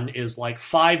done is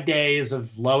 5 days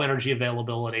of low energy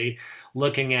availability,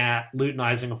 looking at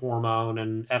luteinizing hormone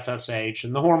and FSH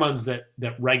and the hormones that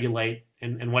regulate.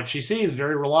 And what she sees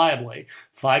very reliably,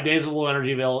 5 days of low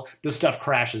energy availability, this stuff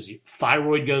crashes you.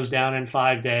 Thyroid goes down in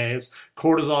 5 days,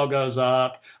 cortisol goes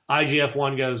up,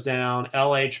 IGF-1 goes down,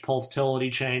 LH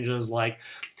pulsatility changes.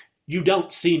 You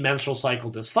don't see menstrual cycle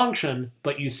dysfunction,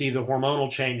 but you see the hormonal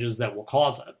changes that will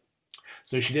cause it.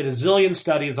 So she did a zillion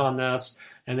studies on this,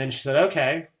 and then she said,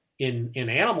 okay, in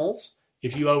animals,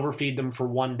 if you overfeed them for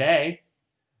 1 day,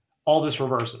 all this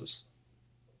reverses.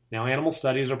 Now, animal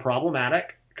studies are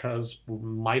problematic because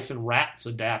mice and rats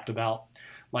adapt about,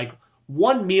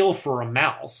 1 meal for a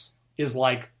mouse is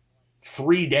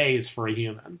 3 days for a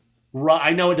human.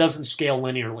 I know it doesn't scale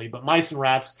linearly, but mice and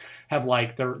rats have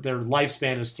their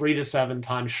lifespan is 3 to 7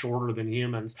 times shorter than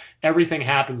humans. Everything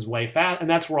happens way fast, and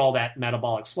that's where all that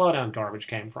metabolic slowdown garbage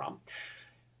came from.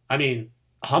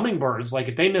 Hummingbirds,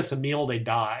 if they miss a meal, they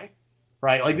die,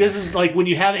 right? This is when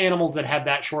you have animals that have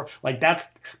that short,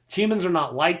 humans are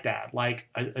not like that.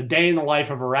 A day in the life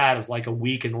of a rat is like a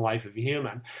week in the life of a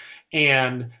human.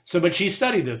 And so, but she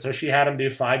studied this. So she had them do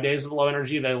 5 days of low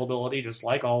energy availability, just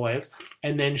like always.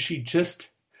 And then she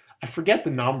I forget the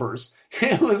numbers.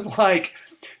 It was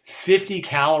 50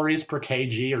 calories per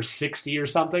kg or 60 or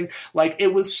something.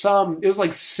 It was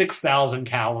 6,000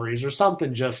 calories or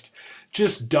something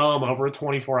just dumb over a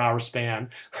 24-hour span,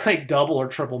 double or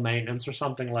triple maintenance or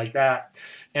something like that.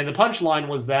 And the punchline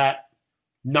was that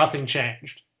nothing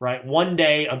changed. Right? 1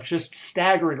 day of just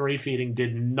staggering refeeding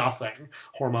did nothing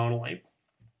hormonally.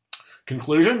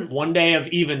 Conclusion, 1 day of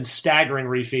even staggering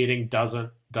refeeding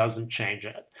doesn't change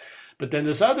it. But then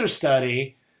this other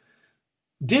study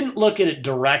didn't look at it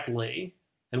directly.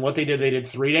 And what they did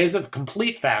 3 days of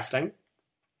complete fasting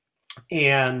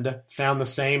and found the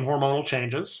same hormonal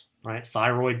changes, right?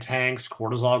 Thyroid tanks,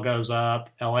 cortisol goes up,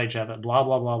 LHF, blah,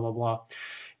 blah, blah, blah, blah.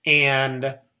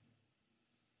 And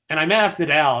I mathed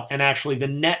it out, and actually the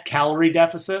net calorie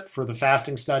deficit for the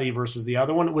fasting study versus the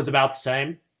other one was about the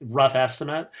same, rough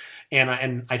estimate.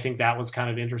 And I think that was kind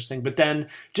of interesting. But then,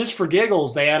 just for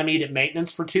giggles, they had them eat at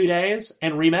maintenance for 2 days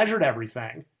and remeasured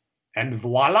everything. And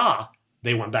voila,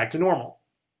 they went back to normal.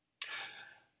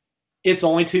 It's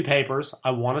only 2 papers.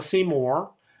 I want to see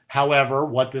more. However,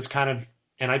 what this kind of,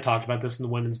 and I talked about this in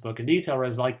the women's book in detail,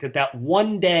 is like that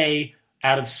 1 day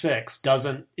out of 6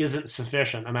 isn't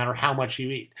sufficient, no matter how much you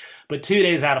eat. But 2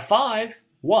 days out of 5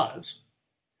 was.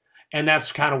 And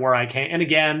that's kind of where I came. And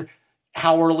again,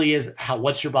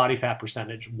 what's your body fat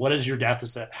percentage? What is your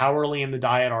deficit? How early in the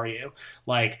diet are you?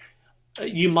 Like,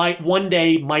 one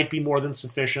day might be more than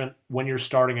sufficient when you're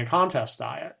starting a contest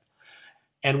diet.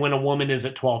 And when a woman is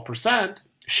at 12%,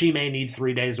 she may need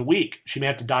 3 days a week. She may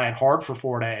have to diet hard for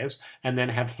 4 days and then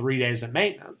have 3 days at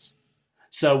maintenance.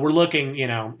 So we're looking,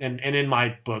 and in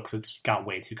my books, it's got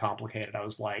way too complicated. I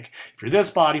was like, if you're this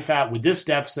body fat with this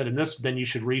deficit and this, then you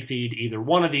should refeed either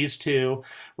one of these two,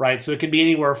 right? So it can be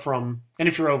anywhere from, and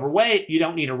if you're overweight, you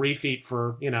don't need a refeed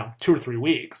for, 2 or 3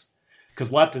 weeks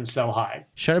because leptin's so high.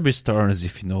 Shelby Starnes,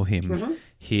 if you know him, Mm-hmm.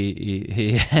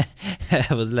 he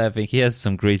I was laughing. He has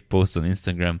some great posts on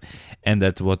Instagram, and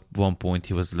at one point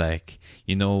he was like,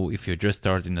 if you're just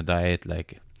starting a diet,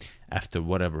 like after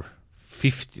whatever,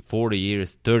 50, 40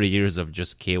 years, 30 years of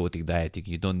just chaotic dieting,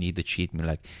 you don't need a cheat meal.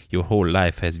 Like, your whole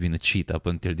life has been a cheat up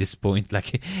until this point.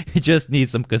 Like, you just need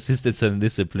some consistency and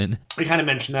discipline. We kind of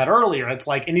mentioned that earlier. It's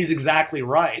like, and he's exactly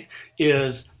right,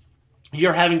 is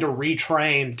you're having to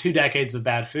retrain 2 decades of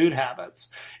bad food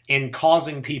habits, and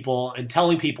causing people and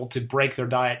telling people to break their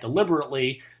diet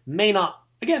deliberately may not,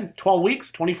 again, 12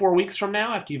 weeks, 24 weeks from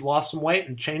now, after you've lost some weight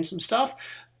and changed some stuff,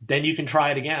 then you can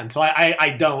try it again. So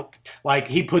I don't, like,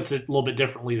 he puts it a little bit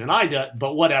differently than I do,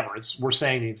 but whatever. We're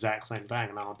saying the exact same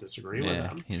thing, and I don't disagree with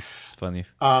him. It's funny.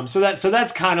 So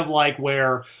that's kind of like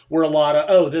where a lot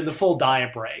of, then the full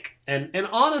diet break. And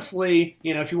honestly,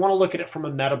 if you want to look at it from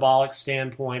a metabolic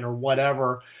standpoint or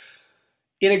whatever,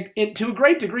 to a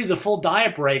great degree, the full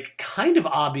diet break kind of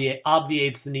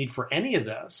obviates the need for any of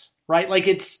this, right? Like,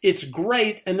 it's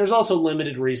great, and there's also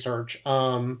limited research.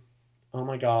 Oh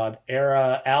my God,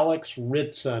 Alex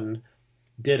Ritson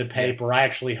did a paper. I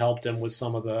actually helped him with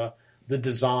some of the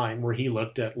design where he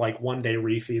looked at like 1 day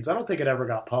refeeds. I don't think it ever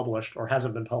got published or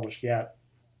hasn't been published yet,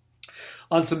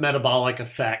 on some metabolic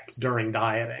effects during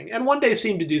dieting. And 1 day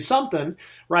seemed to do something,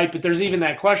 right? But there's even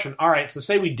that question. All right, so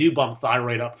say we do bump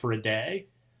thyroid up for a day.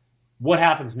 What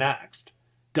happens next?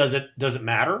 Does it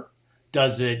matter?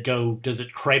 Does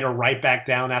it crater right back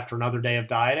down after another day of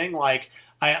dieting? Like,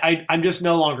 I'm just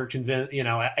no longer convinced.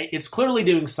 It's clearly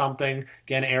doing something.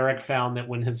 Again, Eric found that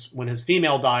when his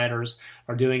female dieters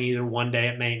are doing either 1 day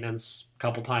at maintenance a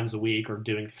couple times a week or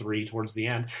doing 3 towards the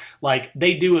end, like,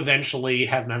 they do eventually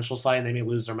have menstrual cycle and they may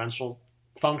lose their menstrual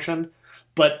function,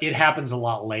 but it happens a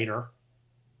lot later,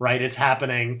 right? It's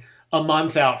happening a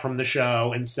month out from the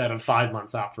show instead of 5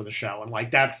 months out for the show. And like,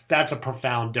 that's a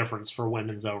profound difference for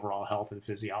women's overall health and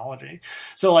physiology.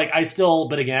 So like,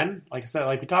 but again, like I said,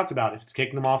 like we talked about, if it's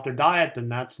kicking them off their diet, then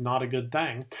that's not a good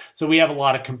thing. So we have a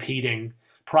lot of competing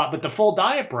but the full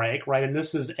diet break, right? And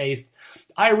this is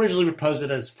I originally proposed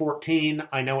it as 14.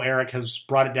 I know Eric has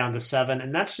brought it down to 7,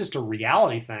 and that's just a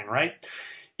reality thing, right?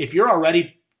 If you're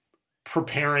already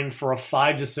preparing for a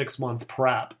 5 to 6 month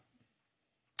prep,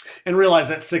 and realize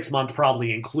that 6 month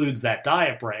probably includes that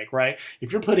diet break, right?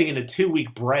 If you're putting in a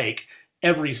 2-week break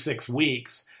every 6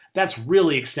 weeks, that's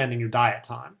really extending your diet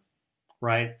time,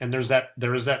 right? And there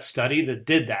is that study that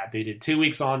did that. They did 2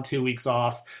 weeks on, 2 weeks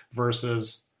off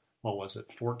versus,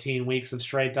 14 weeks of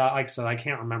straight diet. Like I said, I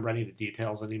can't remember any of the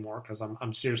details anymore because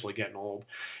I'm seriously getting old.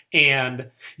 And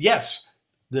yes,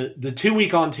 the 2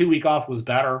 week on, 2 week off was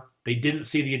better. They didn't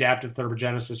see the adaptive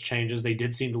thermogenesis changes. They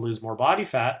did seem to lose more body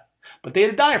fat, but they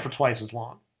had a diet for twice as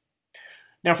long.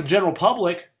 Now, for the general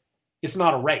public, it's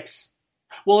not a race.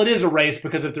 Well, it is a race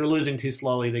because if they're losing too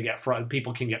slowly,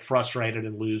 people can get frustrated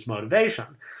and lose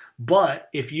motivation. But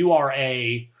if you are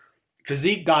a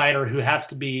physique dieter who has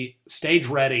to be stage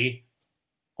ready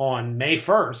on May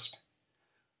 1st,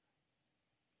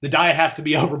 the diet has to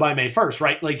be over by May 1st,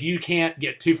 right? Like you can't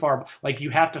get too far. Like you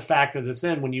have to factor this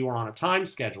in when you are on a time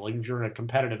schedule. Even if you're a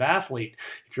competitive athlete,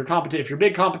 if you're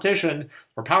big competition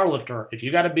or powerlifter, if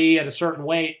you got to be at a certain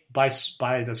weight by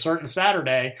the certain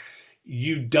Saturday,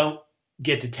 you don't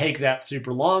get to take that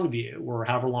super long view, or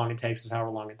however long it takes is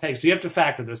however long it takes. So you have to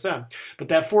factor this in. But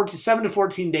that 7 to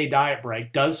 14 day diet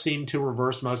break does seem to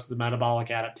reverse most of the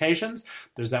metabolic adaptations.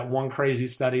 There's that one crazy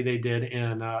study they did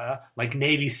in like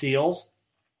Navy SEALs.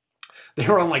 They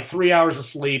were on like 3 hours of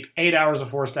sleep, 8 hours of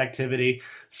forced activity,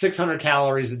 600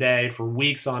 calories a day for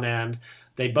weeks on end.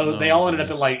 They all ended up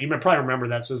at like, you probably remember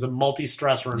that. So it was a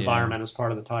multi-stressor environment as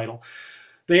part of the title.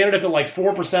 They ended up at like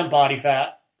 4% body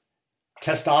fat.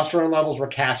 Testosterone levels were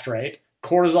castrate.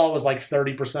 Cortisol was like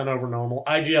 30% over normal.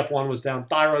 IGF-1 was down.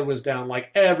 Thyroid was down. Like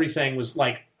everything was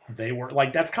like, they were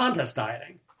like, that's contest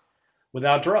dieting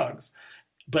without drugs.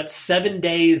 But 7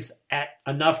 days at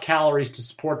enough calories to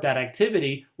support that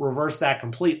activity reverse that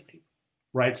completely,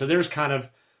 right? So there's kind of,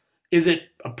 is it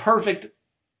a perfect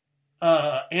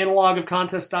analog of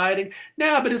contest dieting?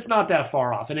 No, but it's not that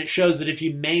far off. And it shows that if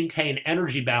you maintain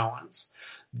energy balance,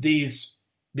 these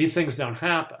things don't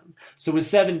happen. So with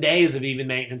 7 days of even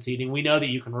maintenance eating, we know that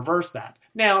you can reverse that.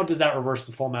 Now, does that reverse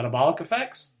the full metabolic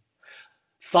effects?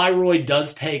 Thyroid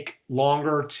does take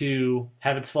longer to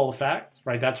have its full effect,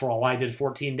 right? That's why I did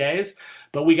 14 days.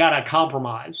 But we got to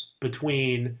compromise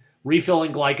between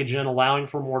refilling glycogen, allowing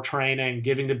for more training,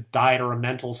 giving the dieter a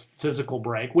mental physical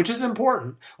break, which is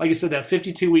important. Like you said, that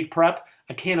 52-week prep,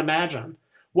 I can't imagine.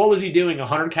 What was he doing,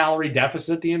 100-calorie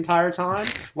deficit the entire time?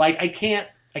 Like, I can't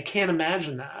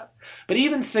imagine that. But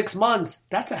even 6 months,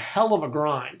 that's a hell of a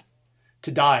grind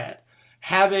to diet.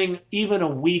 Having even a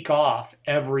week off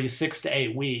every 6 to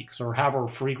 8 weeks, or however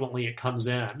frequently it comes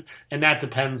in, and that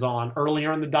depends on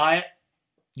earlier in the diet,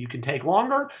 you can take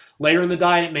longer. Later in the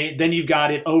diet, then you've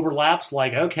got it overlaps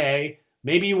like, okay,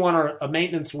 maybe you want a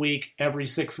maintenance week every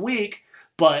 6 weeks,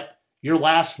 but your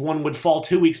last one would fall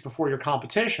 2 weeks before your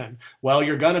competition. Well,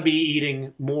 you're going to be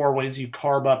eating more as you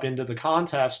carb up into the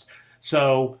contest.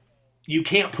 So you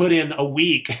can't put in a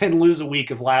week and lose a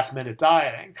week of last minute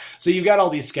dieting. So you've got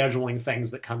all these scheduling things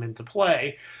that come into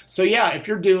play. So yeah, if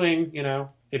you're doing,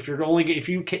 if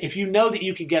you know that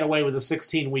you can get away with a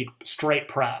 16-week straight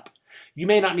prep, you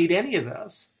may not need any of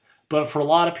this. But for a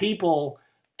lot of people,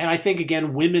 and I think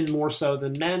again, women more so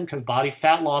than men, because body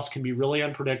fat loss can be really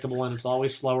unpredictable and it's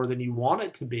always slower than you want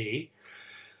it to be.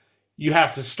 You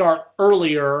have to start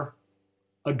earlier,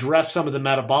 address some of the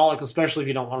metabolic, especially if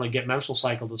you don't want to get menstrual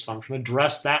cycle dysfunction,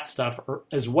 address that stuff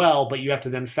as well, but you have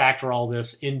to then factor all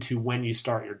this into when you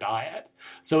start your diet.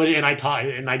 So,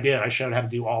 I showed how to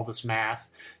do all this math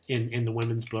in the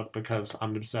women's book because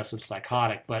I'm obsessive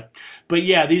psychotic. But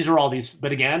yeah, these are all these,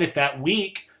 but again, if that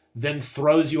week then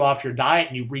throws you off your diet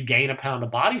and you regain a pound of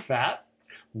body fat,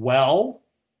 well,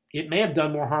 it may have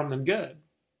done more harm than good.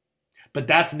 But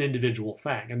that's an individual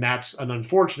thing, and that's an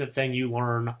unfortunate thing you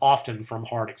learn often from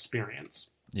hard experience.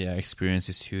 Yeah, experience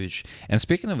is huge. And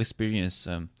speaking of experience,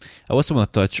 I also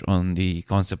want to touch on the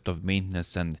concept of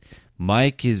maintenance. And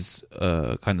Mike is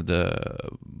kind of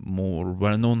the more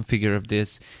well-known figure of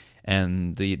this.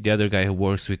 And the other guy who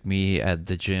works with me at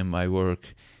the gym I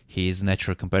work, he is a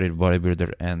natural competitive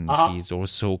bodybuilder, and he's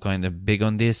also kind of big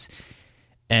on this.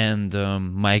 And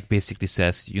Mike basically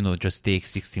says, just take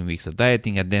 16 weeks of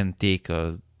dieting and then take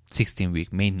a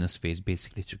 16-week maintenance phase,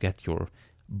 basically, to get your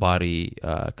body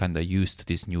kind of used to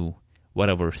this new,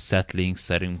 whatever,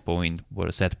 setting point,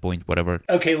 or set point, whatever.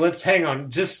 Okay, let's hang on.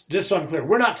 Just so I'm clear,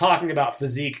 we're not talking about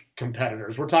physique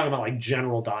competitors. We're talking about like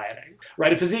general dieting,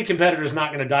 right? A physique competitor is not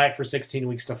going to diet for 16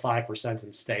 weeks to 5%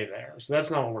 and stay there. So that's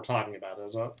not what we're talking about,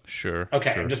 is it? Sure.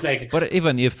 Okay, sure. I'm just making. But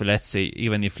even if let's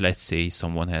say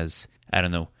someone has, I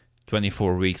don't know,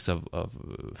 24 weeks of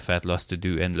fat loss to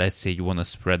do, and let's say you want to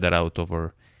spread that out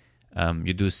over,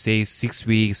 you do say 6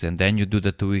 weeks, and then you do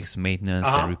the 2 weeks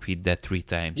maintenance and repeat that 3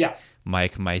 times. Yeah.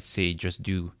 Mike might say just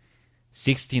do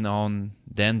 16 on,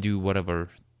 then do whatever,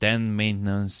 10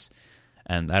 maintenance,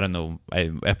 and I don't know,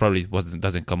 I probably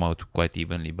doesn't come out quite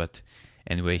evenly, but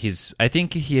anyway, I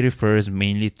think he refers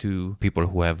mainly to people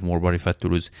who have more body fat to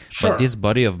lose. Sure. But this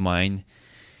buddy of mine,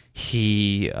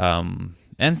 he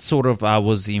and sort of I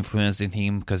was influencing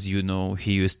him because,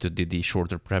 he used to do the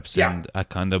shorter preps, and I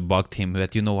kind of bugged him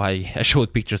that, I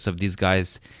showed pictures of these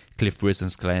guys, Cliff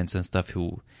Wilson's clients and stuff,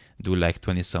 who do like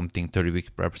 20-something,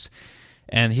 30-week preps.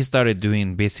 And he started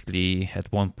doing, basically,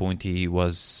 at one point he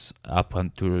was up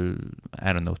until,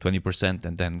 20%,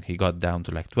 and then he got down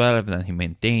to like 12, and then he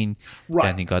maintained,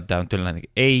 then he got down to like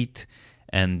 8,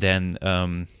 and then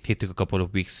he took a couple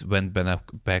of weeks, went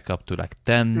back up to like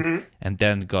 10, and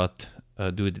then got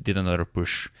did another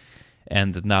push.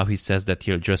 And now he says that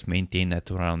he'll just maintain at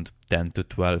around 10 to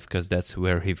 12 because that's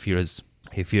where he feels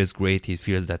great. He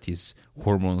feels that his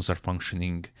hormones are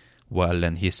functioning well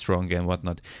and he's strong and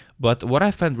whatnot. But what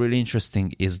I find really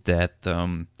interesting is that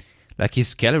like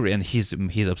his calorie, and he's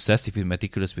obsessively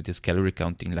meticulous with his calorie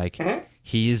counting. Like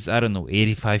he's, I don't know,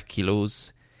 85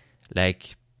 kilos,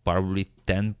 like probably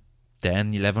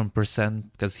 11%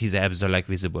 because his abs are like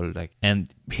visible, like,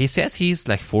 and he says he's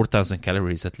like 4,000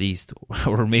 calories at least,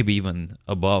 or maybe even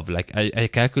above. Like I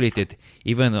calculated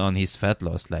even on his fat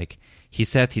loss, like he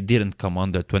said he didn't come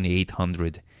under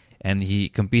 2,800 and he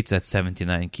competes at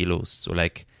 79 kilos, so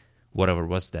like whatever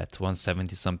was that,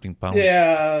 170 something pounds.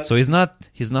 Yeah, so he's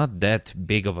not that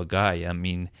big of a guy. I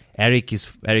mean, Eric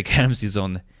Adams is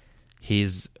on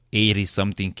his 80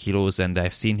 something kilos, and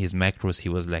I've seen his macros. He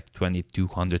was like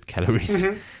 2,200 calories,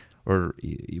 or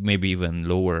maybe even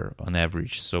lower on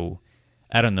average. So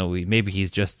I don't know. Maybe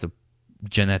he's just a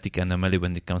genetic anomaly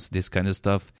when it comes to this kind of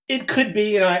stuff. It could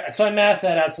be. So I mathed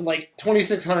that out. So like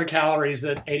 2,600 calories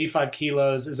at 85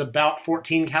 kilos is about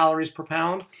 14 calories per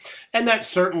pound, and that's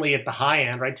certainly at the high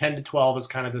end, right? 10 to 12 is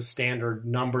kind of the standard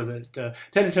number. That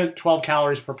 10 to 12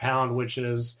 calories per pound, which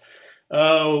is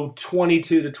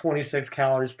 22 to 26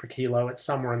 calories per kilo. It's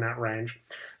somewhere in that range.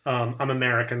 I'm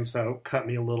American, so cut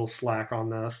me a little slack on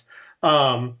this.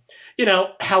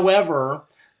 However,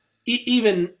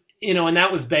 even, and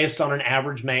that was based on an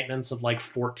average maintenance of like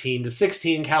 14 to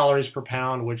 16 calories per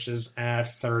pound, which is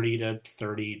 30 to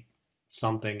 30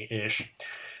 something ish.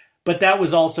 But that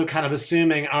was also kind of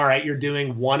assuming, all right, you're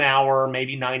doing 1 hour,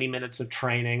 maybe 90 minutes of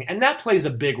training. And that plays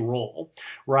a big role,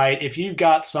 right? If you've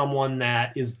got someone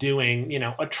that is doing,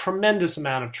 a tremendous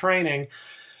amount of training,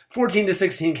 14 to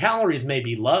 16 calories may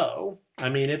be low. I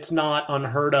mean, it's not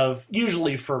unheard of,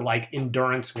 usually for like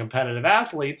endurance and competitive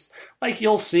athletes. Like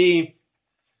you'll see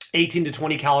 18 to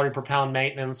 20 calorie per pound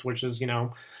maintenance, which is,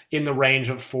 in the range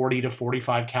of 40 to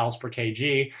 45 calories per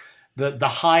kg. The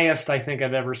highest I think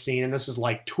I've ever seen, and this is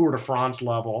like Tour de France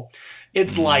level,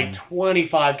 it's like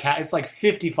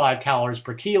 55 calories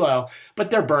per kilo,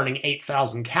 but they're burning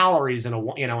 8,000 calories in a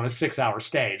 6-hour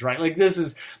stage, right? Like this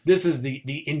is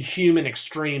the inhuman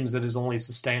extremes that is only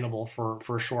sustainable for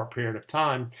a short period of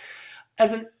time.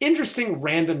 As an interesting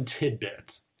random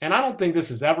tidbit, and I don't think this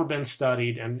has ever been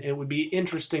studied, and it would be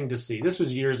interesting to see. This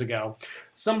was years ago.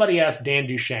 Somebody asked Dan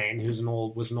Duchesne, who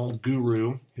was an old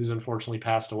guru who's unfortunately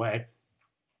passed away,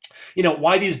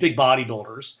 why these big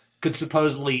bodybuilders could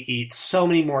supposedly eat so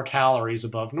many more calories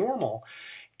above normal.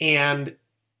 And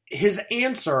his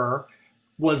answer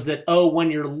was that, when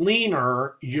you're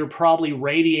leaner, you're probably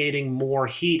radiating more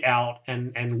heat out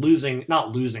and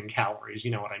not losing calories, you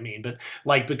know what I mean? But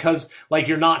like, because like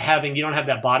you don't have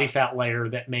that body fat layer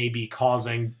that may be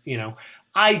causing,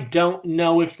 I don't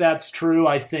know if that's true.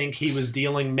 I think he was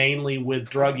dealing mainly with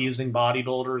drug-using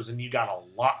bodybuilders, and you got a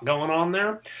lot going on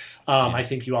there. I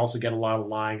think you also get a lot of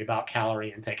lying about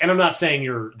calorie intake. And I'm not saying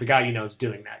you're the guy is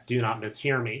doing that. Do not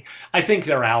mishear me. I think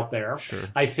they're out there. Sure.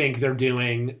 I think they're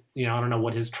doing, I don't know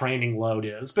what his training load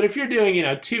is. But if you're doing,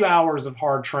 2 hours of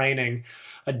hard training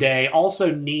a day,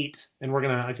 also NEAT, and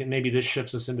I think maybe this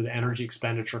shifts us into the energy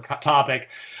expenditure topic.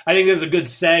 I think there's a good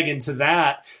seg into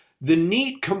that. The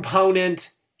NEAT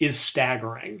component is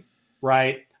staggering,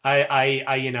 right? I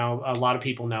a lot of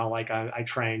people know, like I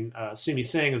train Sumi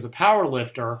Singh as a power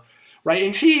lifter, right?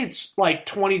 And she eats like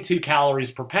 22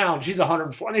 calories per pound. She's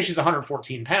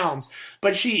 114 pounds,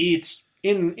 but she eats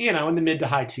in the mid to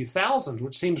high 2000s,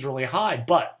 which seems really high.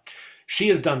 But she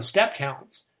has done step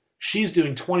counts. She's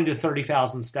doing 20 to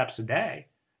 30,000 steps a day,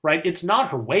 right? It's not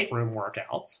her weight room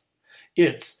workouts.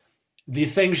 It's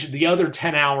the other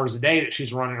 10 hours a day that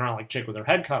she's running around like a chick with her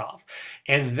head cut off.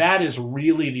 And that is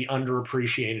really the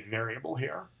underappreciated variable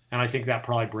here. And I think that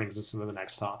probably brings us into the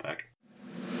next topic.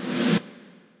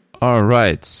 All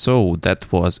right, so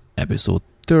that was episode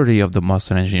 30 of the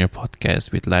Master Engineer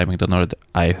podcast with Lyle Mcdonald.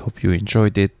 I hope you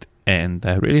enjoyed it, and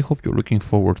I really hope you're looking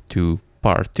forward to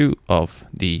part 2 of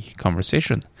the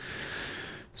conversation.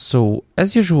 So,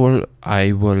 as usual,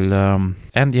 I will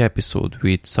end the episode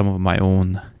with some of my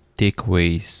own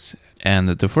takeaways, and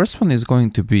the first one is going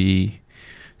to be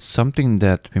something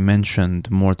that we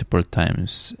mentioned multiple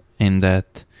times, in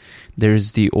that there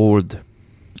is the old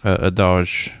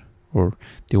adage, or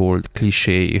the old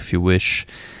cliche, if you wish,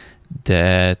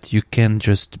 that you can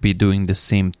just be doing the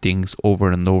same things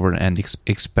over and over and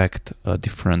expect a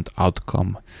different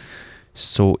outcome.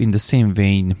 So in the same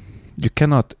vein, you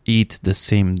cannot eat the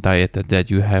same diet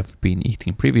that you have been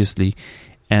eating previously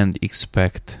and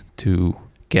expect to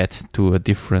get to a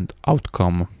different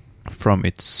outcome from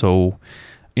it. So,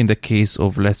 in the case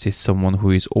of, let's say, someone who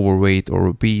is overweight or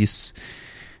obese,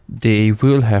 they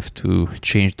will have to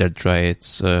change their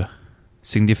diets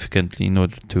significantly in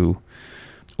order to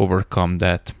overcome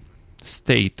that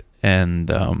state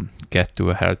and get to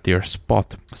a healthier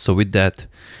spot. So with that,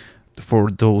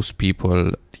 for those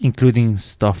people, including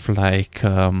stuff like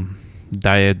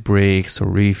diet breaks or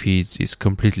refeeds is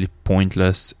completely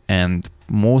pointless, and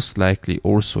most likely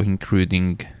also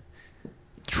including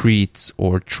treats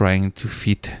or trying to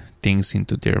fit things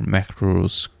into their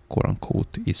macros, quote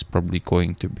unquote, is probably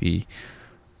going to be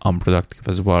unproductive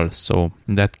as well. So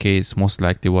in that case, most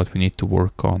likely what we need to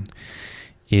work on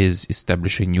is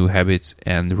establishing new habits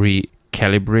and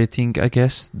recalibrating, I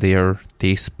guess, their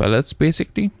taste palettes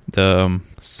basically. The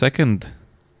second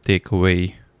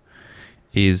takeaway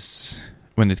is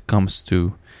when it comes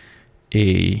to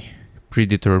a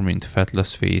predetermined fat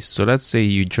loss phase. So let's say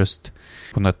you just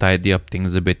want to tidy up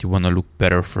things a bit, you want to look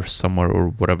better for summer or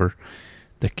whatever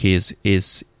the case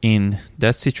is. In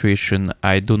that situation,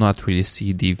 I do not really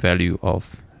see the value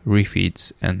of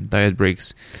refeeds and diet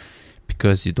breaks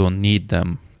because you don't need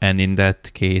them. And in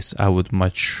that case, I would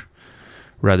much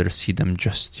rather see them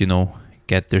just,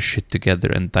 get their shit together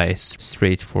and diet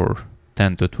straight for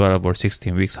 10 to 12 or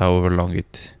 16 weeks, however long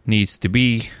it needs to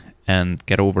be, and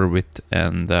get over with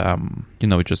and,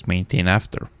 just maintain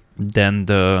after. Then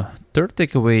the third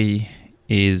takeaway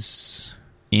is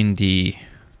in the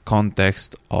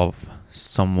context of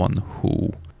someone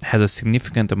who has a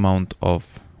significant amount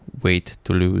of weight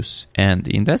to lose. And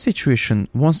in that situation,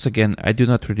 once again, I do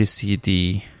not really see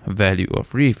the value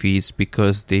of refeeds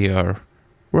because they are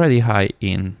already high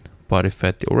in body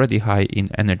fat, already high in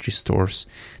energy stores.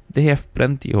 They have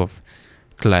plenty of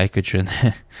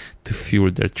glycogen to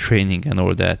fuel their training and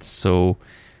all that. So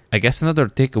I guess another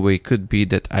takeaway could be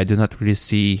that I do not really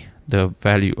see the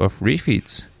value of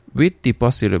refeeds, with the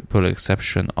possible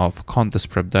exception of contest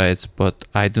prep diets, but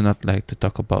I do not like to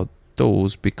talk about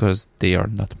those because they are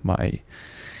not my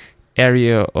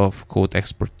area of quote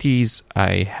expertise.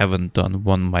 I haven't done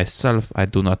one myself. I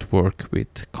do not work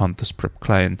with contest prep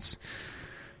clients.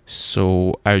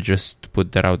 So I just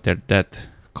put that out there that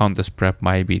contest prep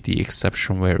might be the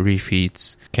exception where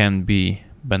refeeds can be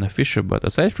beneficial. But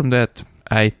aside from that,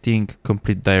 I think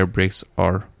complete diet breaks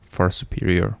are far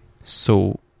superior.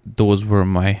 So those were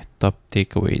my top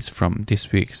takeaways from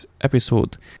this week's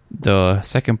episode. The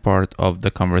second part of the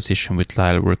conversation with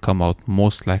Lyle will come out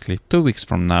most likely 2 weeks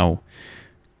from now,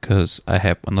 because I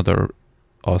have another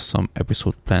awesome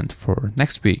episode planned for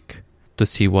next week. To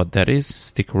see what that is,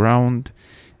 stick around,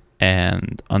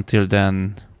 and until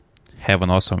then, have an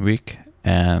awesome week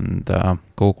and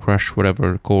go crush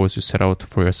whatever goals you set out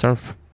for yourself.